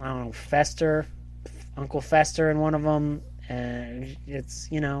playing, I don't know, Fester, Uncle Fester in one of them, and it's,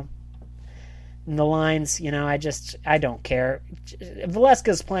 in the lines, I don't care.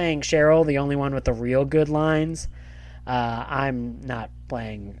 Valeska's playing Cheryl, the only one with the real good lines. I'm not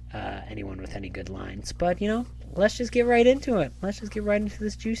playing anyone with any good lines, but, let's just get right into it. Let's just get right into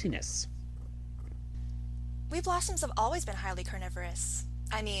this juiciness. We Blossoms have always been highly carnivorous.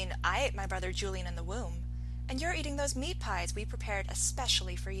 I mean, I ate my brother Julian in the womb, and you're eating those meat pies we prepared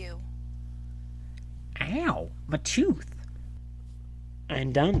especially for you. Ow, my tooth.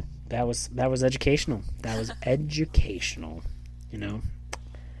 I'm done. That was educational. That was educational, Okay,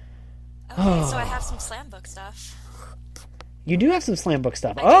 so I have some slam book stuff. You do have some slam book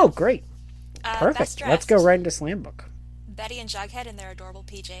stuff. I Oh, do. great. Best Perfect. Let's dressed, go right into slam book. Betty and Jughead in their adorable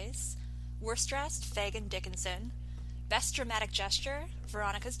PJs. Worst dressed, Fagin Dickinson. Best dramatic gesture,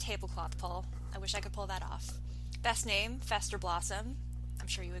 Veronica's tablecloth pull. I wish I could pull that off. Best name, Fester Blossom. I'm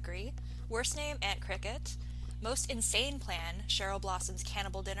sure you agree. Worst name, Aunt Cricket. Most insane plan, Cheryl Blossom's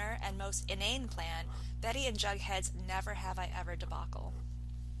cannibal dinner. And most inane plan, Betty and Jughead's Never Have I Ever debacle.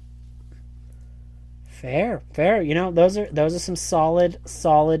 Fair. Those are some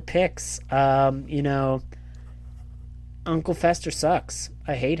solid picks. Uncle Fester sucks.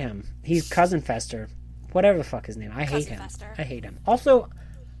 I hate him. He's Cousin Fester. Whatever the fuck his name. I hate Cousin him. Fester. I hate him. Also,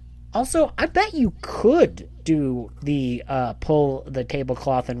 I bet you could do the pull the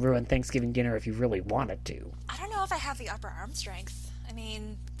tablecloth and ruin Thanksgiving dinner if you really wanted to. I don't know if I have the upper arm strength. I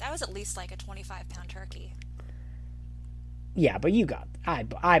mean, that was at least like a 25-pound turkey. Yeah, but you got.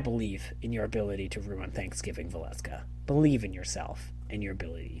 I believe in your ability to ruin Thanksgiving, Valeska. Believe in yourself and your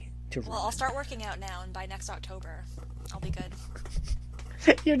ability to ruin. Well, I'll start working out now, and by next October, I'll be good.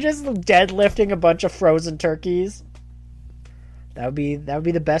 You're just deadlifting a bunch of frozen turkeys. That would be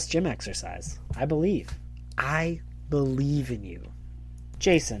the best gym exercise. I believe in you.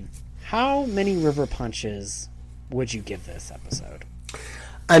 Jason, how many river punches would you give this episode?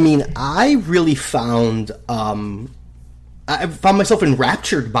 I mean, I really found I found myself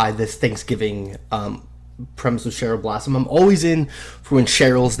enraptured by this Thanksgiving premise with Cheryl Blossom. I'm always in for when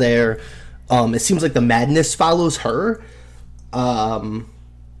Cheryl's there. It seems like the madness follows her.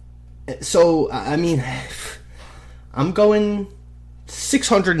 So, I mean, I'm going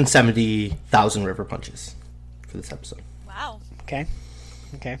 670,000 river punches for this episode. Wow. Okay.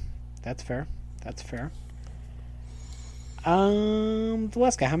 That's fair.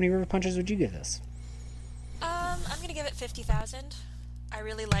 Valeska, how many river punches would you give this? I'm gonna give it 50,000. I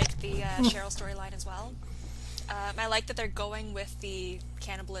really like the Cheryl storyline as well. I like that they're going with the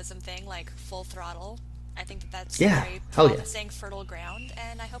cannibalism thing, like full throttle. I think that's very promising, fertile ground,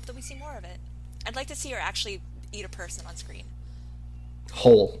 and I hope that we see more of it. I'd like to see her actually eat a person on screen.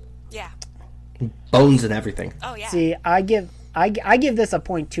 Whole. Yeah. Bones and everything. Oh yeah. See, I give this a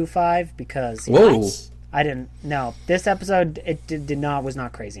 0.25 because Whoa. I didn't. No, this episode was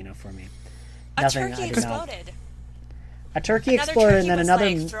not crazy enough for me. A turkey exploded. A turkey exploded, and then another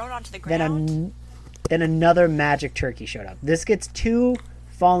like, thrown onto the ground. Then another magic turkey showed up. This gets 2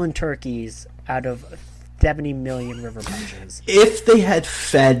 fallen turkeys out of 70 million river punches. If they had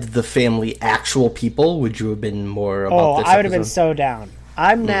fed the family actual people, would you have been more about this I would have been episode? so down.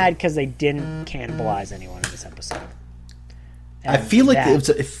 I'm mad because they didn't cannibalize anyone in this episode. I feel like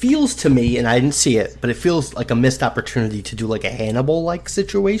it feels to me, and I didn't see it, but it feels like a missed opportunity to do like a Hannibal-like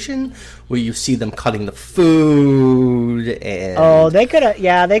situation where you see them cutting the food and... they could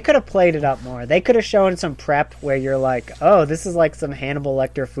have played it up more. They could have shown some prep where you're like, oh, this is like some Hannibal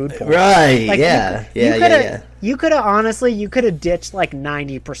Lecter food porn. Right, like, yeah. You could have, honestly, ditched like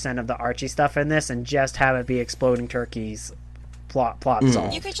 90% of the Archie stuff in this and just have it be exploding turkeys plot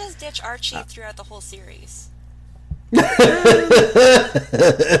solved. You could just ditch Archie throughout the whole series.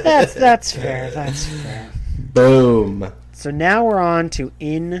 That's fair. Boom. So now we're on to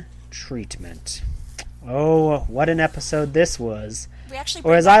In Treatment. Oh, what an episode this was. We actually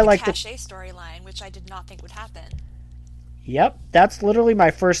Or as brought I back like the to- Cache storyline, which I did not think would happen. Yep, that's literally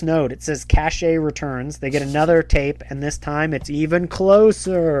my first note. It says Cache returns. They get another tape, and this time it's even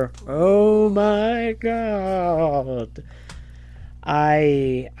closer. Oh my god.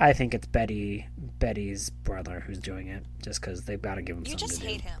 I think it's Betty's brother who's doing it, just because they've got to give him You something just to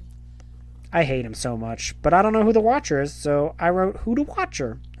do. hate him. I hate him so much, but I don't know who the Watcher is, so I wrote Who the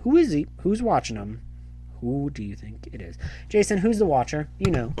Watcher? Who is he? Who's watching him? Who do you think it is? Jason, who's the Watcher?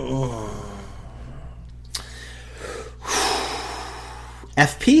 You know.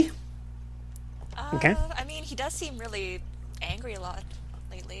 FP? Okay. I mean, he does seem really angry a lot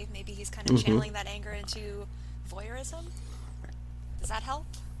lately. Maybe he's kind of channeling that anger into voyeurism. Does that help?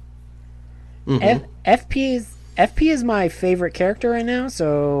 FP is my favorite character right now,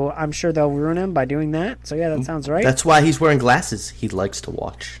 so I'm sure they'll ruin him by doing that. So yeah, that sounds right. That's why he's wearing glasses. He likes to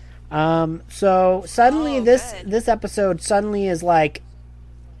watch. So suddenly good. this episode suddenly is like,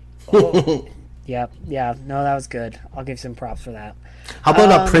 oh, yeah, no, that was good. I'll give some props for that. How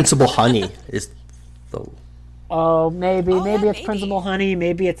about Principal Honey? Is the Oh, maybe yeah, it's maybe. Principal Honey.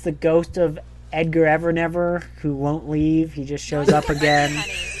 Maybe it's the ghost of Edgar Evernever who won't leave. He just shows up again,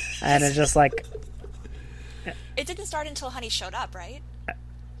 Honey. and it's just like, It didn't start until Honey showed up, right?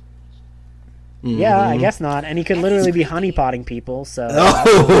 yeah, I guess not. And he could And literally he's be creepy. honeypotting people. So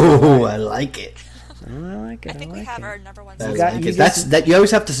Oh, I like it. I like it. I think we like have it. our number one I got- suspect. like you it. That's just- that. You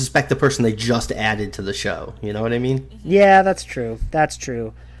always have to suspect the person they just added to the show. You know what I mean? Yeah, that's true.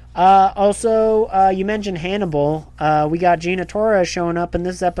 Also, you mentioned Hannibal. We got Gina Torres showing up in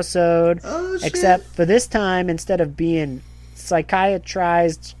this episode. Oh, shit. Except for this time, instead of being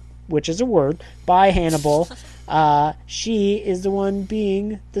psychiatrized, which is a word, by Hannibal, she is the one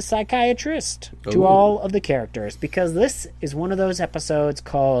being the psychiatrist to Ooh. all of the characters. Because this is one of those episodes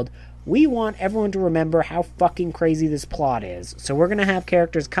called We Want Everyone to Remember How Fucking Crazy This Plot Is. So we're going to have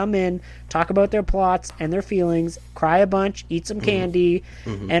characters come in, talk about their plots and their feelings, cry a bunch, eat some candy,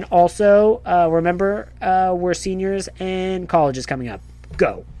 and also remember we're seniors and college is coming up.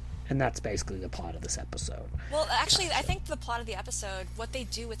 Go. And that's basically the plot of this episode. Well, actually, I think the plot of the episode, what they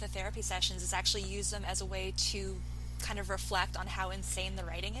do with the therapy sessions is actually use them as a way to kind of reflect on how insane the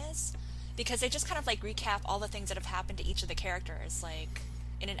writing is. Because they just kind of like recap all the things that have happened to each of the characters, like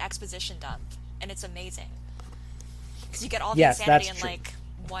in an exposition dump. And it's amazing. Because you get all the Yes, insanity in that's true. like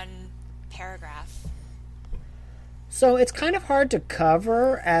one paragraph. So it's kind of hard to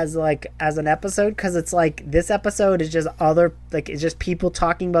cover as an episode because it's like this episode is just it's just people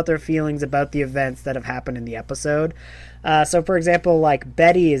talking about their feelings about the events that have happened in the episode. So for example, like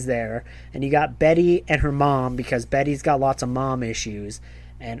Betty is there, and you got Betty and her mom because Betty's got lots of mom issues,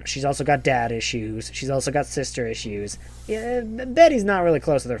 And she's also got dad issues. She's also got sister issues. Yeah, Betty's not really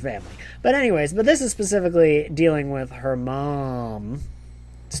close with her family. But anyways, this is specifically dealing with her mom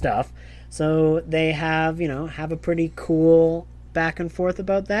stuff. So they have a pretty cool back and forth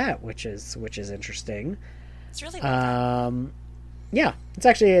about that, which is interesting. It's really well done. Yeah,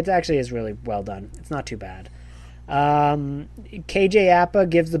 it actually is really well done. It's not too bad. KJ Apa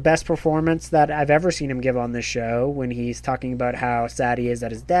gives the best performance that I've ever seen him give on this show when he's talking about how sad he is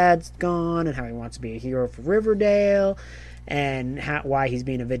that his dad's gone and how he wants to be a hero for Riverdale and why he's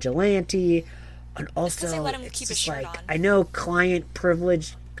being a vigilante. And also, they let him keep his shirt on. I know client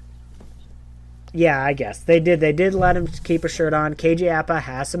privilege. Yeah, I guess they did. They did let him keep a shirt on. KJ Apa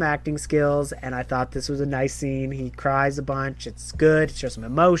has some acting skills, and I thought this was a nice scene. He cries a bunch. It's good. It shows some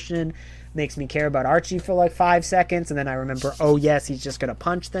emotion. Makes me care about Archie for like 5 seconds, and then I remember, oh yes, he's just gonna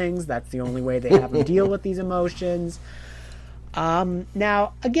punch things. That's the only way they have him deal with these emotions.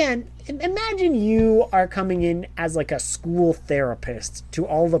 Now, again, imagine you are coming in as like a school therapist to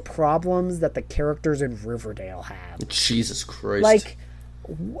all the problems that the characters in Riverdale have. Jesus Christ. Like,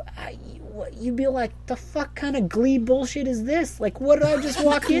 you'd be like, the fuck kind of Glee bullshit is this? Like, what did I just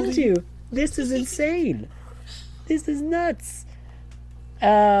walk into? This is insane. This is nuts.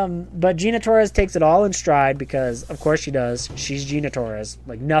 But Gina Torres takes it all in stride because, of course she does. She's Gina Torres.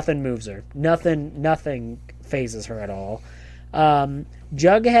 Like, nothing moves her. Nothing phases her at all.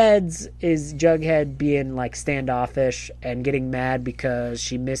 Jughead being, like, standoffish and getting mad because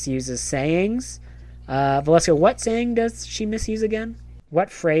she misuses sayings. Valeska, what saying does she misuse again? What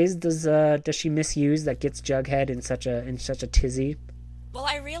phrase does she misuse that gets Jughead in such a tizzy? Well,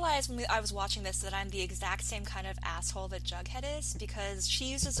 I realized when I was watching this that I'm the exact same kind of asshole that Jughead is, because she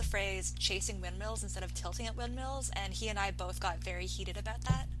uses the phrase chasing windmills instead of tilting at windmills, and he and I both got very heated about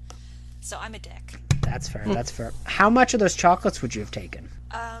that. So I'm a dick. That's fair, that's fair. How much of those chocolates would you have taken?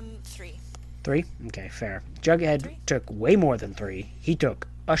 3. 3? Okay, fair. Jughead took way more than 3. He took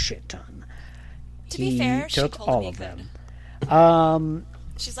a shit ton. To be fair, she took told all him of he them.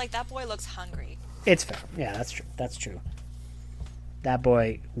 She's like, that boy looks hungry. It's fair. Yeah, that's true. That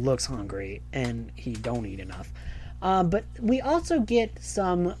boy looks hungry, and he don't eat enough. But we also get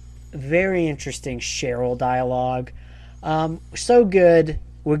some very interesting Cheryl dialogue. So good,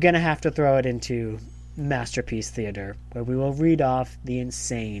 we're going to have to throw it into Masterpiece Theater, where we will read off the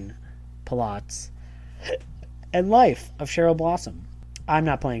insane plots and life of Cheryl Blossom. I'm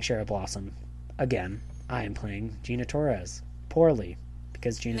not playing Cheryl Blossom. Again, I am playing Gina Torres. Poorly,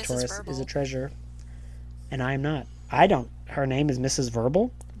 because Gina Mrs. Torres Verbal. is a treasure, and I am not. Her name is Mrs.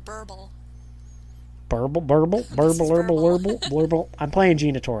 Verbal? Burble. Burble. I'm playing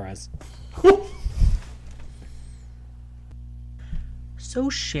Gina Torres. So,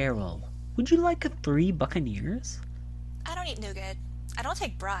 Cheryl, would you like a 3 Buccaneers? I don't eat nougat. I don't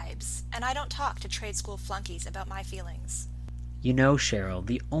take bribes. And I don't talk to trade school flunkies about my feelings. You know, Cheryl,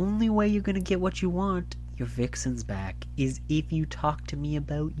 the only way you're gonna get what you want, your vixen's back, is if you talk to me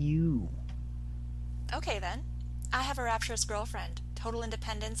about you. Okay, then. I have a rapturous girlfriend, total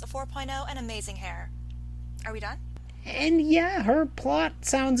independence, a 4.0, and amazing hair. Are we done? And yeah, her plot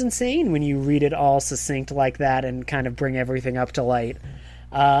sounds insane when you read it all succinct like that and kind of bring everything up to light.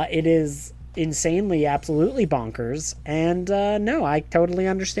 It is insanely, absolutely bonkers. And no, I totally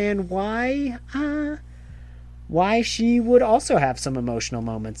understand why she would also have some emotional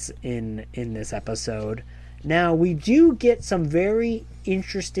moments in this episode. Now, we do get some very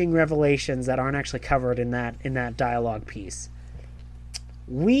interesting revelations that aren't actually covered in that dialogue piece.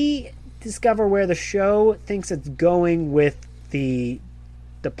 We discover where the show thinks it's going with the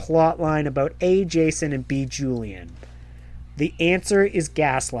plot line about A, Jason, and B, Julian. The answer is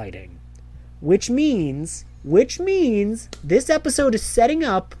gaslighting, which means this episode is setting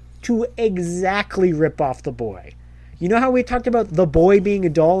up to exactly rip off the boy. You know how we talked about the boy being a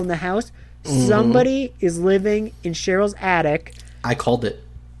doll in the house? Mm-hmm. Somebody is living in Cheryl's attic. I called it.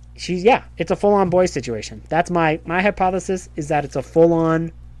 It's a full-on boy situation. That's my hypothesis, is that it's a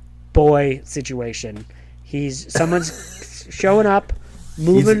full-on boy situation. Someone's showing up,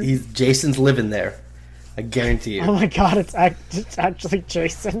 moving. Jason's living there. I guarantee you. Oh my god, it's actually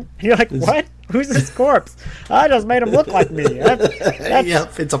Jason. And you're like, what? Who's this corpse? I just made him look like me.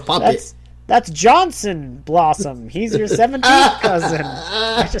 Yep, it's a puppet. That's Johnson Blossom. He's your 17th cousin.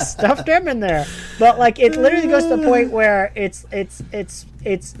 I just stuffed him in there. But like, it literally goes to the point where it's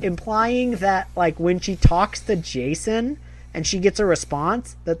implying that like when she talks to Jason and she gets a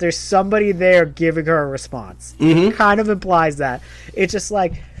response, that there's somebody there giving her a response. Mm-hmm. It kind of implies that. It's just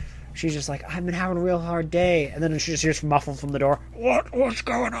like, she's just like, I've been having a real hard day. And then she just hears muffled from the door, What's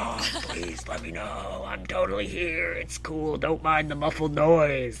going on? Please let me know. I'm totally here. It's cool. Don't mind the muffled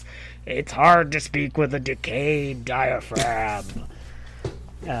noise. It's hard to speak with a decayed diaphragm.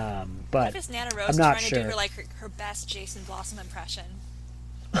 But What is Nana Rose I'm not trying sure. to do her best Jason Blossom impression?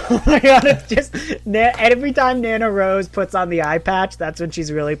 Oh my god, it's just every time Nana Rose puts on the eye patch, that's when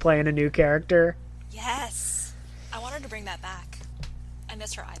she's really playing a new character. Yes. I want her to bring that back. I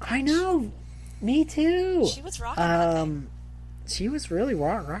miss her eye patch. I know. Me too. She was rocking that thing. She was really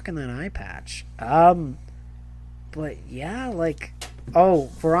rocking that eye patch. But yeah, like,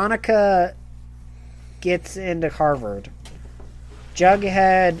 Veronica gets into Harvard.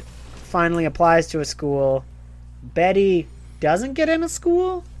 Jughead finally applies to a school. Betty doesn't get into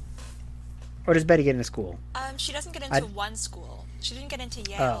school? Or does Betty get into school? She doesn't get into one school. She didn't get into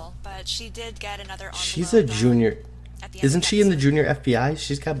Yale, but she did get another envelope. She's a junior. At the end Isn't of she in the episode. junior FBI?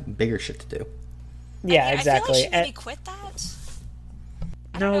 She's got bigger shit to do. Yeah, I exactly. feel like she maybe quit that.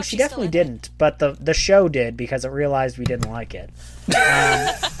 I don't know No, if she she's definitely still in didn't. But the show did because it realized we didn't like it.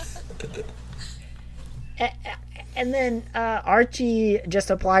 And then Archie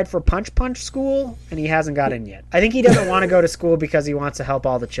just applied for Punch Punch School, and he hasn't got in yet. I think he doesn't want to go to school because he wants to help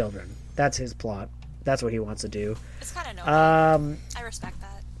all the children. That's his plot. That's what he wants to do. It's kind of noble. I respect that.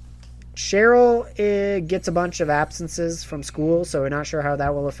 Cheryl gets a bunch of absences from school, so we're not sure how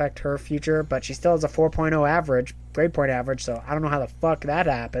that will affect her future, but she still has a 4.0 average, grade point average, so I don't know how the fuck that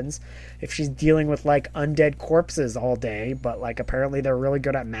happens if she's dealing with, like, undead corpses all day, but, like, apparently they're really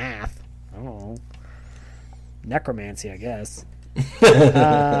good at math. I don't know. Necromancy, I guess.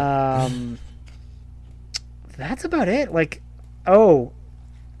 That's about it. Like,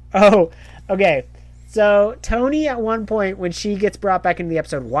 okay. So, Tony, at one point, when she gets brought back into the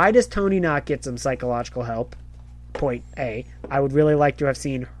episode, why does Tony not get some psychological help? Point A. I would really like to have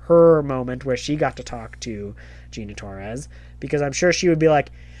seen her moment where she got to talk to Gina Torres, because I'm sure she would be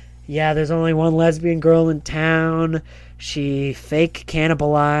like, yeah, there's only one lesbian girl in town. She fake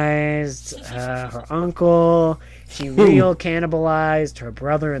cannibalized her uncle. She real cannibalized her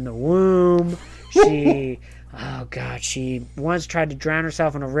brother in the womb. She once tried to drown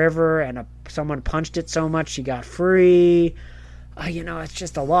herself in a river, and someone punched it so much she got free. It's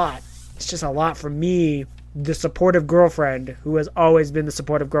just a lot. It's just a lot for me, the supportive girlfriend, who has always been the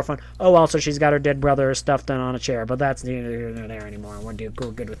supportive girlfriend. Oh, also, she's got her dead brother stuffed in on a chair, but that's neither here nor there anymore. We're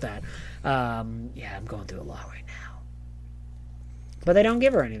good with that. I'm going through a lot right now. But they don't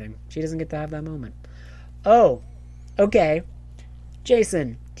give her anything. She doesn't get to have that moment. Oh, okay.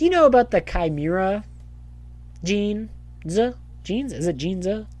 Jason, do you know about the Chimera genes? Is it genes?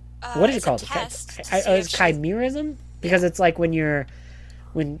 What is it It's called? a test to see It's if she's- chimerism? Because it's like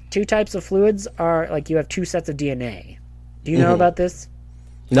when two types of fluids are, like, you have two sets of DNA. Do you know about this?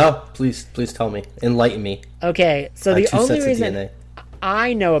 No, please tell me. Enlighten me. Okay, so Two the only sets reason of DNA.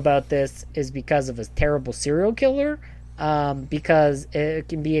 I know about this is because of a terrible serial killer. Because it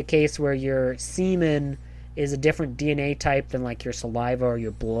can be a case where your semen is a different DNA type than, like, your saliva or your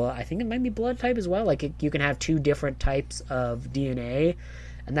blood. I think it might be blood type as well. Like, you can have two different types of DNA.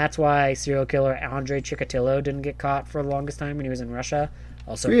 And that's why serial killer Andrei Chikatilo didn't get caught for the longest time when he was in Russia.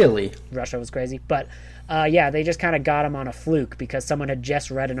 Also, Really? Russia was crazy. But, they just kind of got him on a fluke because someone had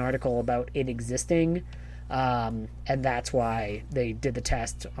just read an article about it existing. And that's why they did the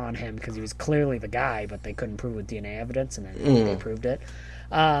test on him, because he was clearly the guy, but they couldn't prove with DNA evidence, and then they proved it.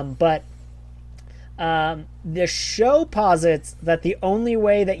 But the show posits that the only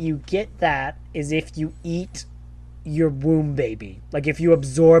way that you get that is if you eat your womb baby. Like, if you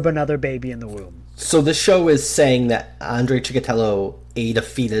absorb another baby in the womb. So the show is saying that Andrei Chikatilo ate a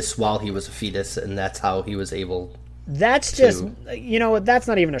fetus while he was a fetus, and that's how he was able... That's just, that's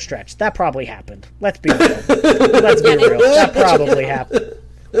not even a stretch. That probably happened. Let's be real. That probably happened.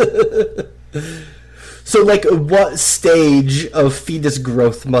 So, like, what stage of fetus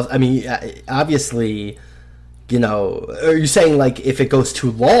growth obviously, are you saying, like, if it goes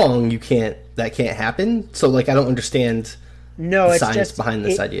too long, that can't happen? So, like, I don't understand No, the it's science just behind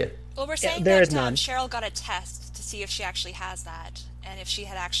this idea. Well, we're saying there that is none. Cheryl got a test to see if she actually has that, and if she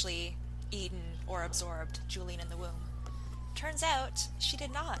had actually eaten or absorbed Julian in the womb. Turns out she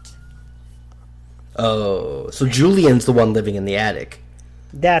did not. Oh, so Julian's the one living in the attic.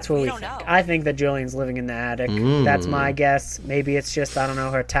 That's what we don't think. know. I think that Julian's living in the attic. That's my guess. Maybe it's just, I don't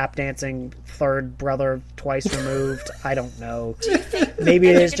know, her tap dancing third brother twice removed. I don't know. Maybe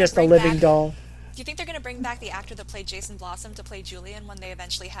it they're is gonna just a bring living back- doll. Do you think they're going to bring back the actor that played Jason Blossom to play Julian when they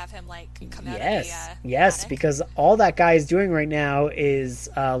eventually have him, like, come out of the Yes, attic? because all that guy is doing right now is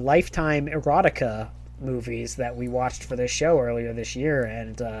Lifetime erotica movies that we watched for this show earlier this year,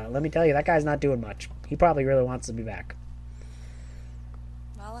 and let me tell you, that guy's not doing much. He probably really wants to be back.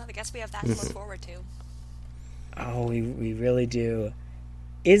 Well, I guess we have that to look forward to. Oh, we really do.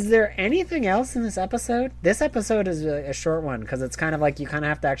 Is there anything else in this episode? This episode is a short one because it's kind of like you kind of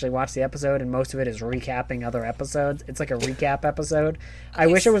have to actually watch the episode, and most of it is recapping other episodes. It's like a recap episode. I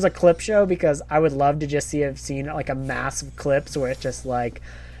wish it was a clip show because I would love to just have seen like a massive clips where it's just like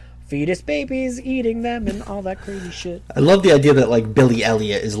fetus babies eating them and all that crazy shit. I love the idea that like Billy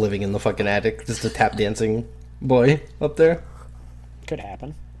Elliot is living in the fucking attic, just a tap dancing boy up there. Could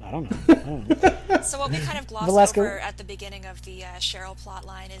happen. I don't know. So what we kind of glossed Velasco. over at the beginning of the Cheryl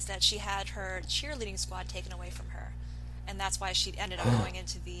plotline is that she had her cheerleading squad taken away from her, and that's why she ended up going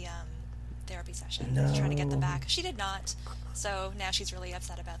into the therapy session, trying to get them back. She did not, so now she's really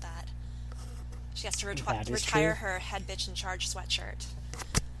upset about that. She has to That is retire true. her head bitch in charge sweatshirt.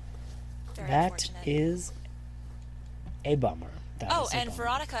 Very That unfortunate. is a bummer. That Oh, is a and bummer.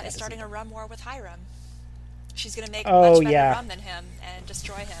 Veronica That is starting a rum war with Hiram. She's going to make Oh, much better yeah. rum than him and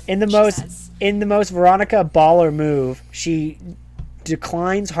destroy him. In the she most says. in the most Veronica baller move, she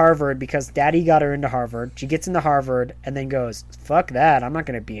declines Harvard because Daddy got her into Harvard. She gets into Harvard and then goes, "Fuck that! I'm not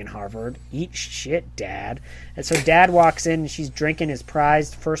going to be in Harvard. Eat shit, Dad." And so Dad walks in and she's drinking his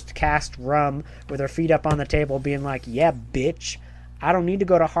prized first cast rum with her feet up on the table, being like, "Yeah, bitch, I don't need to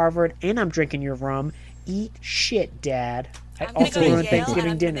go to Harvard, and I'm drinking your rum. Eat shit, Dad. I I'm going to also go to ruined Yale and Thanksgiving I'm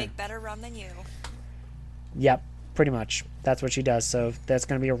going to dinner." make better rum than you. Yep, pretty much. That's what she does. So that's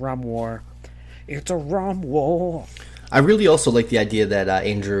going to be a rum war. It's a rum war. I really also like the idea that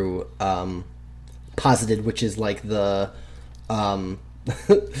Andrew posited, which is like the the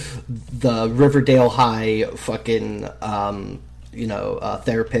Riverdale High fucking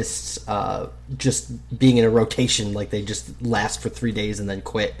therapists just being in a rotation, like they just last for 3 days and then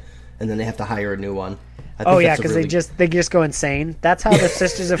quit, and then they have to hire a new one. I think Oh yeah, that's a because really- they just go insane. That's how the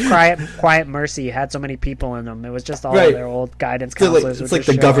Sisters of Quiet Mercy had so many people in them. It was just all Right. their old guidance They're like, counselors. it's would like just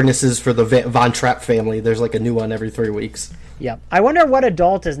the show up. governesses for the Von Trapp family. There's like a new one every 3 weeks. Yep. I wonder what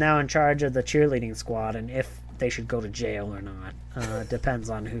adult is now in charge of the cheerleading squad and if they should go to jail or not. Depends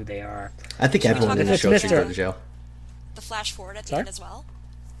on who they are. I think everyone in the If show it's should go Mr. to jail. The flash forward at the Sorry? end as well.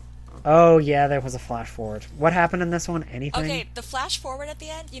 Oh yeah, there was a flash forward. What happened in this one? Anything? Okay, the flash forward at the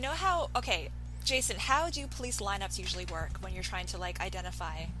end. You know how? Okay, Jason, how do police lineups usually work when you're trying to like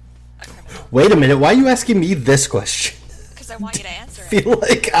identify a criminal? Wait a minute, why are you asking me this question? Because I want you to answer I it. feel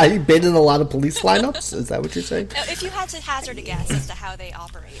like I've been in a lot of police lineups. Is that what you're saying? Now, if you had to hazard a guess as to how they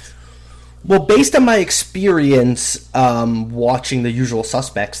operate, Well, based on my experience watching The Usual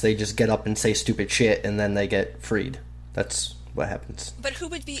Suspects, they just get up and say stupid shit and then they get freed. That's what happens. but who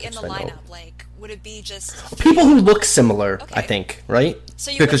would be in the I know. lineup? Like, would it be just People who look similar, I Okay. think, right?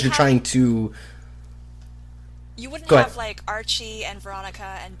 So you Because wouldn't you're have- trying to... You wouldn't Go have ahead. like Archie and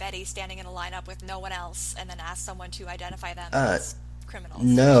Veronica and Betty standing in a lineup with no one else and then ask someone to identify them as criminals.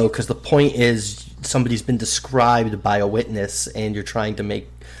 No, because the point is somebody's been described by a witness and you're trying to make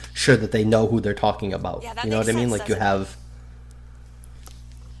sure that they know who they're talking about. Yeah, that you know makes what I mean? sense, Like you doesn't it? have...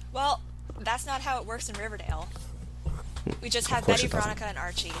 Well, that's not how it works in Riverdale. We just have course Betty, it doesn't. Veronica, and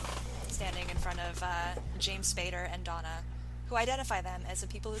Archie standing in front of James Spader and Donna, who identify them as the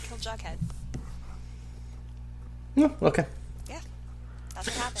people who killed Jughead. No, okay. Yeah, that's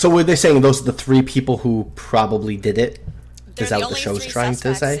what happened. So were they saying those are the three people who probably did it? They're Is that the what the only show's three trying to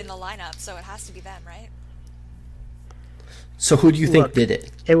suspects say? in the lineup, so it has to be them, right? So who do you think Look. did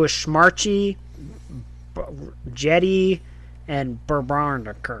it? It was Schmarchy, Jetty, and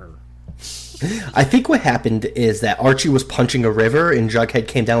Berbarnaker. I think what happened is that Archie was punching a river, and Jughead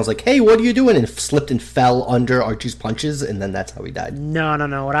came down and was like, "Hey, what are you doing?" and slipped and fell under Archie's punches, and then that's how he died. No.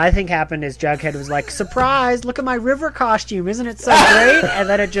 What I think happened is Jughead was like, "Surprise! Look at my river costume! Isn't it so great?" And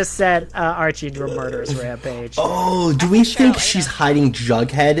then it just said Archie into a murderous rampage. Oh, do we think Cheryl she's Ada. hiding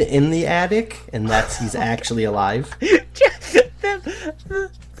Jughead in the attic, and that's he's actually alive? The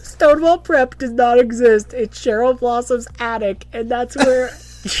Stonewall Prep does not exist. It's Cheryl Blossom's attic, and that's where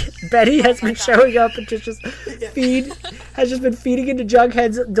Betty has been showing up and has just been feeding into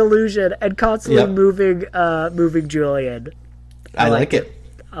Jughead's delusion and constantly Yep. moving Julian. I like it.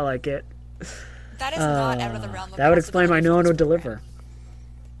 I like it. That is not out of the realm of That would explain why possibility no for one this would program. deliver.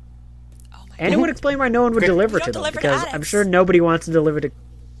 Oh my And it would explain why no one would deliver don't to them, deliver to because I'm addicts. sure nobody wants to deliver to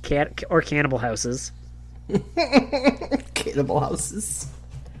cannibal houses. Cannibal houses.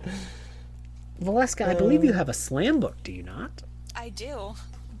 Valeska, I believe you have a slam book, do you not? I do.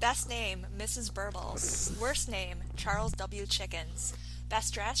 Best name, Mrs. Burbles. Worst name, Charles W. Chickens.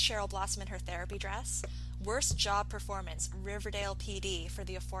 Best dress, Cheryl Blossom in her therapy dress. Worst job performance, Riverdale PD for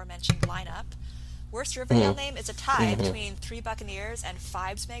the aforementioned lineup. Worst Riverdale name is a tie between Three Buccaneers and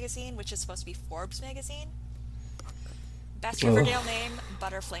Fibes magazine, which is supposed to be Forbes magazine. Best Riverdale name,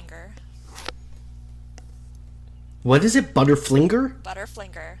 Butterflinger. What is it? Butterflinger?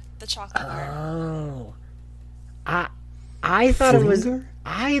 Butterflinger, the chocolate bar. Oh. I thought it was... Flinger?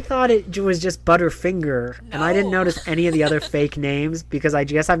 I thought it was just Butterfinger, and I didn't No. notice any of the other fake names because I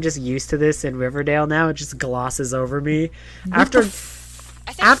guess I'm just used to this in Riverdale now. It just glosses over me. After I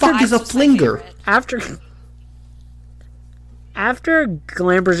think After Fibes is a was my flinger? favorite. after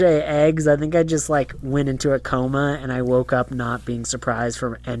Glamberger eggs, I think I just like went into a coma and I woke up not being surprised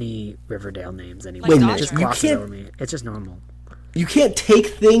from any Riverdale names anymore. Wait a It minute, just you glosses can't- over me. It's just normal. You can't take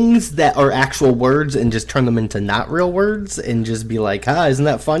things that are actual words and just turn them into not real words and just be like, isn't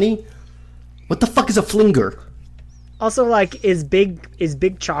that funny? What the fuck is a flinger? Also, like, is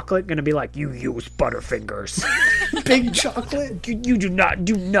Big Chocolate gonna be like, you use Butterfingers? Big chocolate? you do not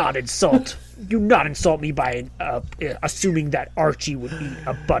insult. Do not insult me by assuming that Archie would eat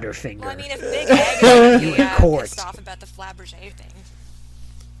a Butterfinger. Well, I mean, if Big Egg is going to be court. pissed off about the Fabergé thing.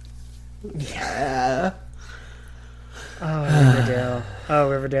 Yeah. Oh,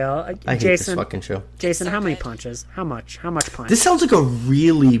 Riverdale. I hate Jason, this fucking show. Jason, so how many good. punches? How much punch? This sounds like a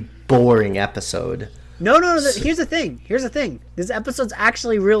really boring episode. No. Here's the thing. This episode's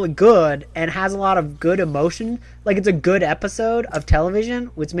actually really good and has a lot of good emotion. Like, it's a good episode of television,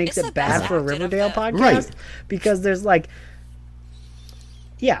 which makes It's it the bad best for a acted of Riverdale the- podcast. Right. Because there's like,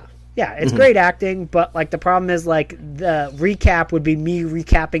 yeah, it's great acting, but like the problem is like the recap would be me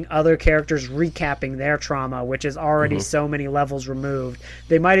recapping other characters recapping their trauma, which is already so many levels removed.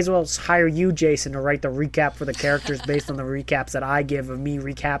 They might as well hire you, Jason, to write the recap for the characters based on the recaps that I give of me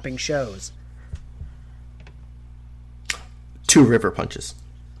recapping shows. 2 river punches.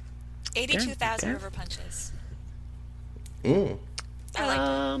 82,000 okay. river punches. Mm. I like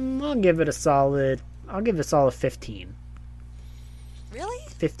it. I'll give it a solid 15. Really?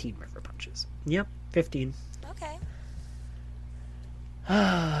 15 river punches. Yep, 15. Okay.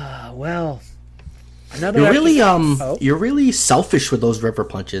 Well, another You're really Oh. you're really selfish with those river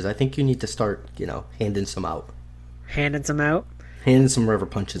punches. I think you need to start, handing some out. handing some out. Handing some river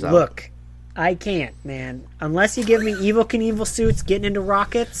punches out. Look, I can't, man. Unless you give me Evil Knievel suits getting into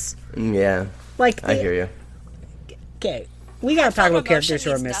rockets. Yeah. Like, I hear you. Okay, we gotta talk about Emotion characters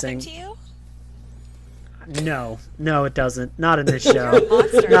who are means nothing missing. to you? No, it doesn't. Not in this show.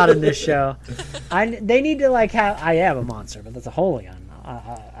 Monster. Not in this show. They need to like have. I am a monster, but that's a wholly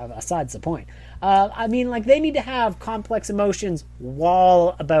asides the point. I mean, like they need to have complex emotions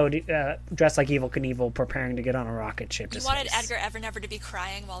while about dressed like Evil Knievel, preparing to get on a rocket ship. You wanted Edgar Evernever to be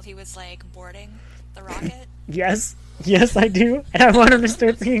crying while he was, like, boarding the rocket? Yes, I do, and I want him to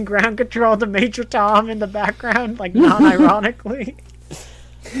start singing "Ground Control" to Major Tom in the background, like non-ironically.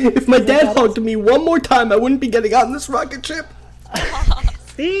 If my dad hugged me one more time, I wouldn't be getting on this rocket ship.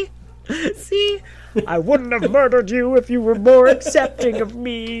 See, I wouldn't have murdered you if you were more accepting of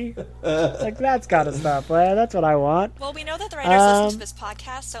me. Like that's gotta stop. That's what I want. Well, we know that the writers listen to this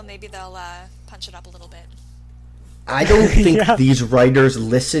podcast, so maybe they'll punch it up a little bit. I don't think Yeah. these writers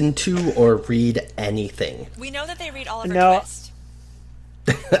listen to or read anything. We know that they read Oliver No. Twist.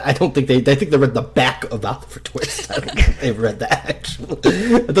 I don't think I think they read the back of Oliver Twist. I don't think they read the actual.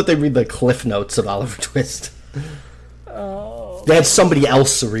 I thought they read the cliff notes of Oliver Twist. Oh. They had somebody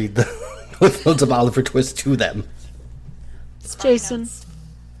else read the cliff notes of Oliver Twist to them. Spark Jason. Notes.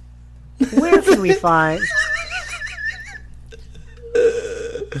 Where can we find?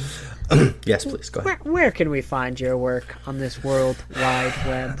 Yes, please go ahead. Where can we find your work on this world wide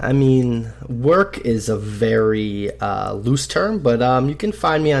web? I mean, work is a very loose term, but you can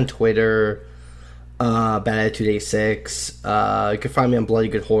find me on Twitter, Bad Attitude A6. You can find me on Bloody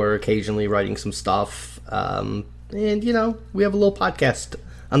Good Horror, occasionally writing some stuff. And, we have a little podcast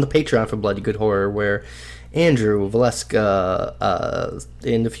on the Patreon for Bloody Good Horror where Andrew, Valeska,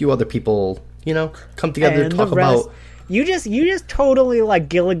 and a few other people, come together And to the talk rest. about... You just totally like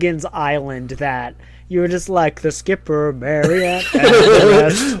Gilligan's Island that. You were just like the skipper, Marianne, and the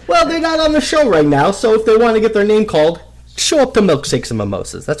rest. Well, they're not on the show right now, so if they want to get their name called, show up to Milkshakes and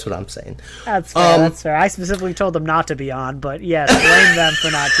Mimosas. That's what I'm saying. That's fair. That's fair. I specifically told them not to be on, but yes, blame them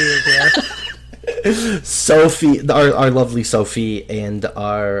for not being here. Sophie, our lovely Sophie, and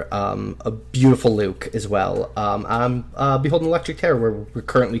our a beautiful Luke as well. I'm Behold an Electric Terror, where we're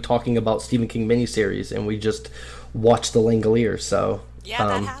currently talking about Stephen King miniseries, and we just watched The Langoliers. So, Yeah,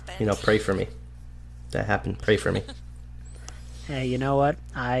 that happened. Pray for me. That happened. Pray for me. Hey, you know what?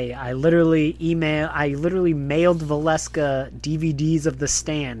 I literally mailed Valeska DVDs of The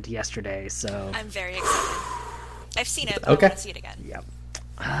Stand yesterday, so I'm very excited. I've seen it, but Okay. I want to see it again. yep.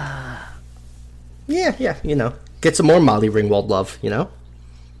 Yeah, you know. Get some more Molly Ringwald love, you know?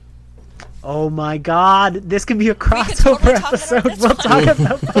 Oh my god, this could be a crossover totally talk episode. about this We'll one. talk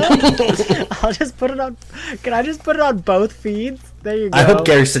about both. I'll just put it on. Can I just put it on both feeds? There you go. I hope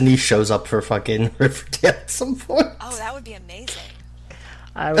Gary Sinise shows up for fucking Riverdale at some point. Oh, that would be amazing.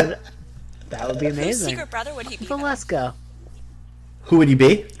 I would. That would be Whose amazing. secret brother would he be? though? Valeska. Who would he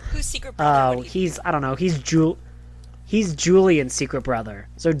be? Whose secret brother Oh, would he be? he's. I don't know. He's Julian's secret brother.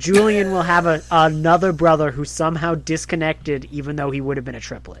 So Julian will have another brother who's somehow disconnected, even though he would have been a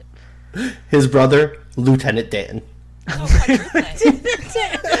triplet. His brother, Lieutenant Dan. Oh,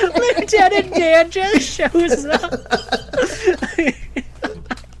 quadruplet. Lieutenant Dan just shows up.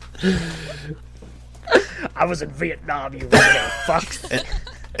 I was in Vietnam, you little fucks.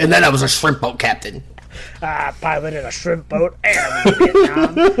 And then I was a shrimp boat captain. I piloted a shrimp boat and I was in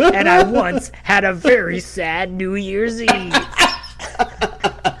Vietnam. And I once had a very sad New Year's Eve.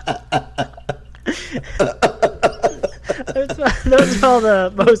 Those are all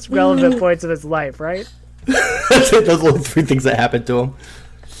the most relevant points of his life, right? Those are the only 3 things that happened to him.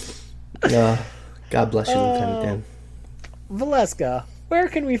 God bless you, Lieutenant Dan. Valeska, where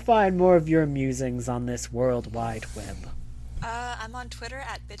can we find more of your musings on this world wide web? I'm on Twitter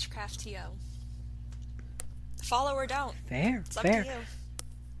at bitchcraftto. Follow or don't. Fair, It's up fair.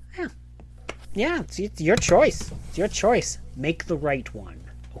 to you. Yeah, it's your choice. It's your choice. Make the right one,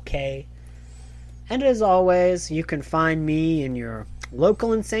 okay? And as always, you can find me in your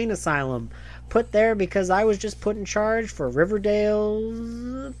local insane asylum. Put there because I was just put in charge for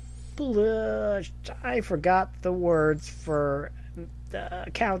Riverdale's... I forgot the words for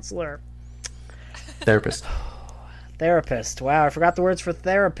counselor. Therapist. Therapist. Wow, I forgot the words for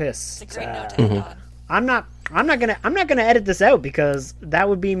therapist. It's a great note to end on. I'm not gonna edit this out because that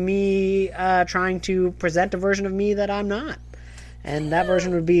would be me trying to present a version of me that I'm not. And that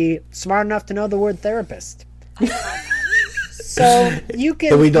version would be smart enough to know the word therapist. So you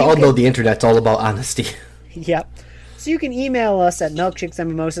can. And we all know the internet's all about honesty. Yep. So you can email us at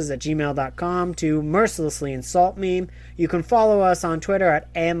milkshakesandmimosas@gmail.com to mercilessly insult me. You can follow us on Twitter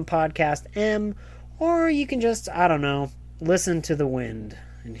at mpodcastm, or you can just, I don't know, listen to the wind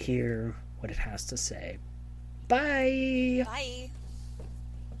and hear what it has to say. Bye. Bye.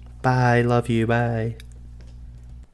 Bye, love you, bye.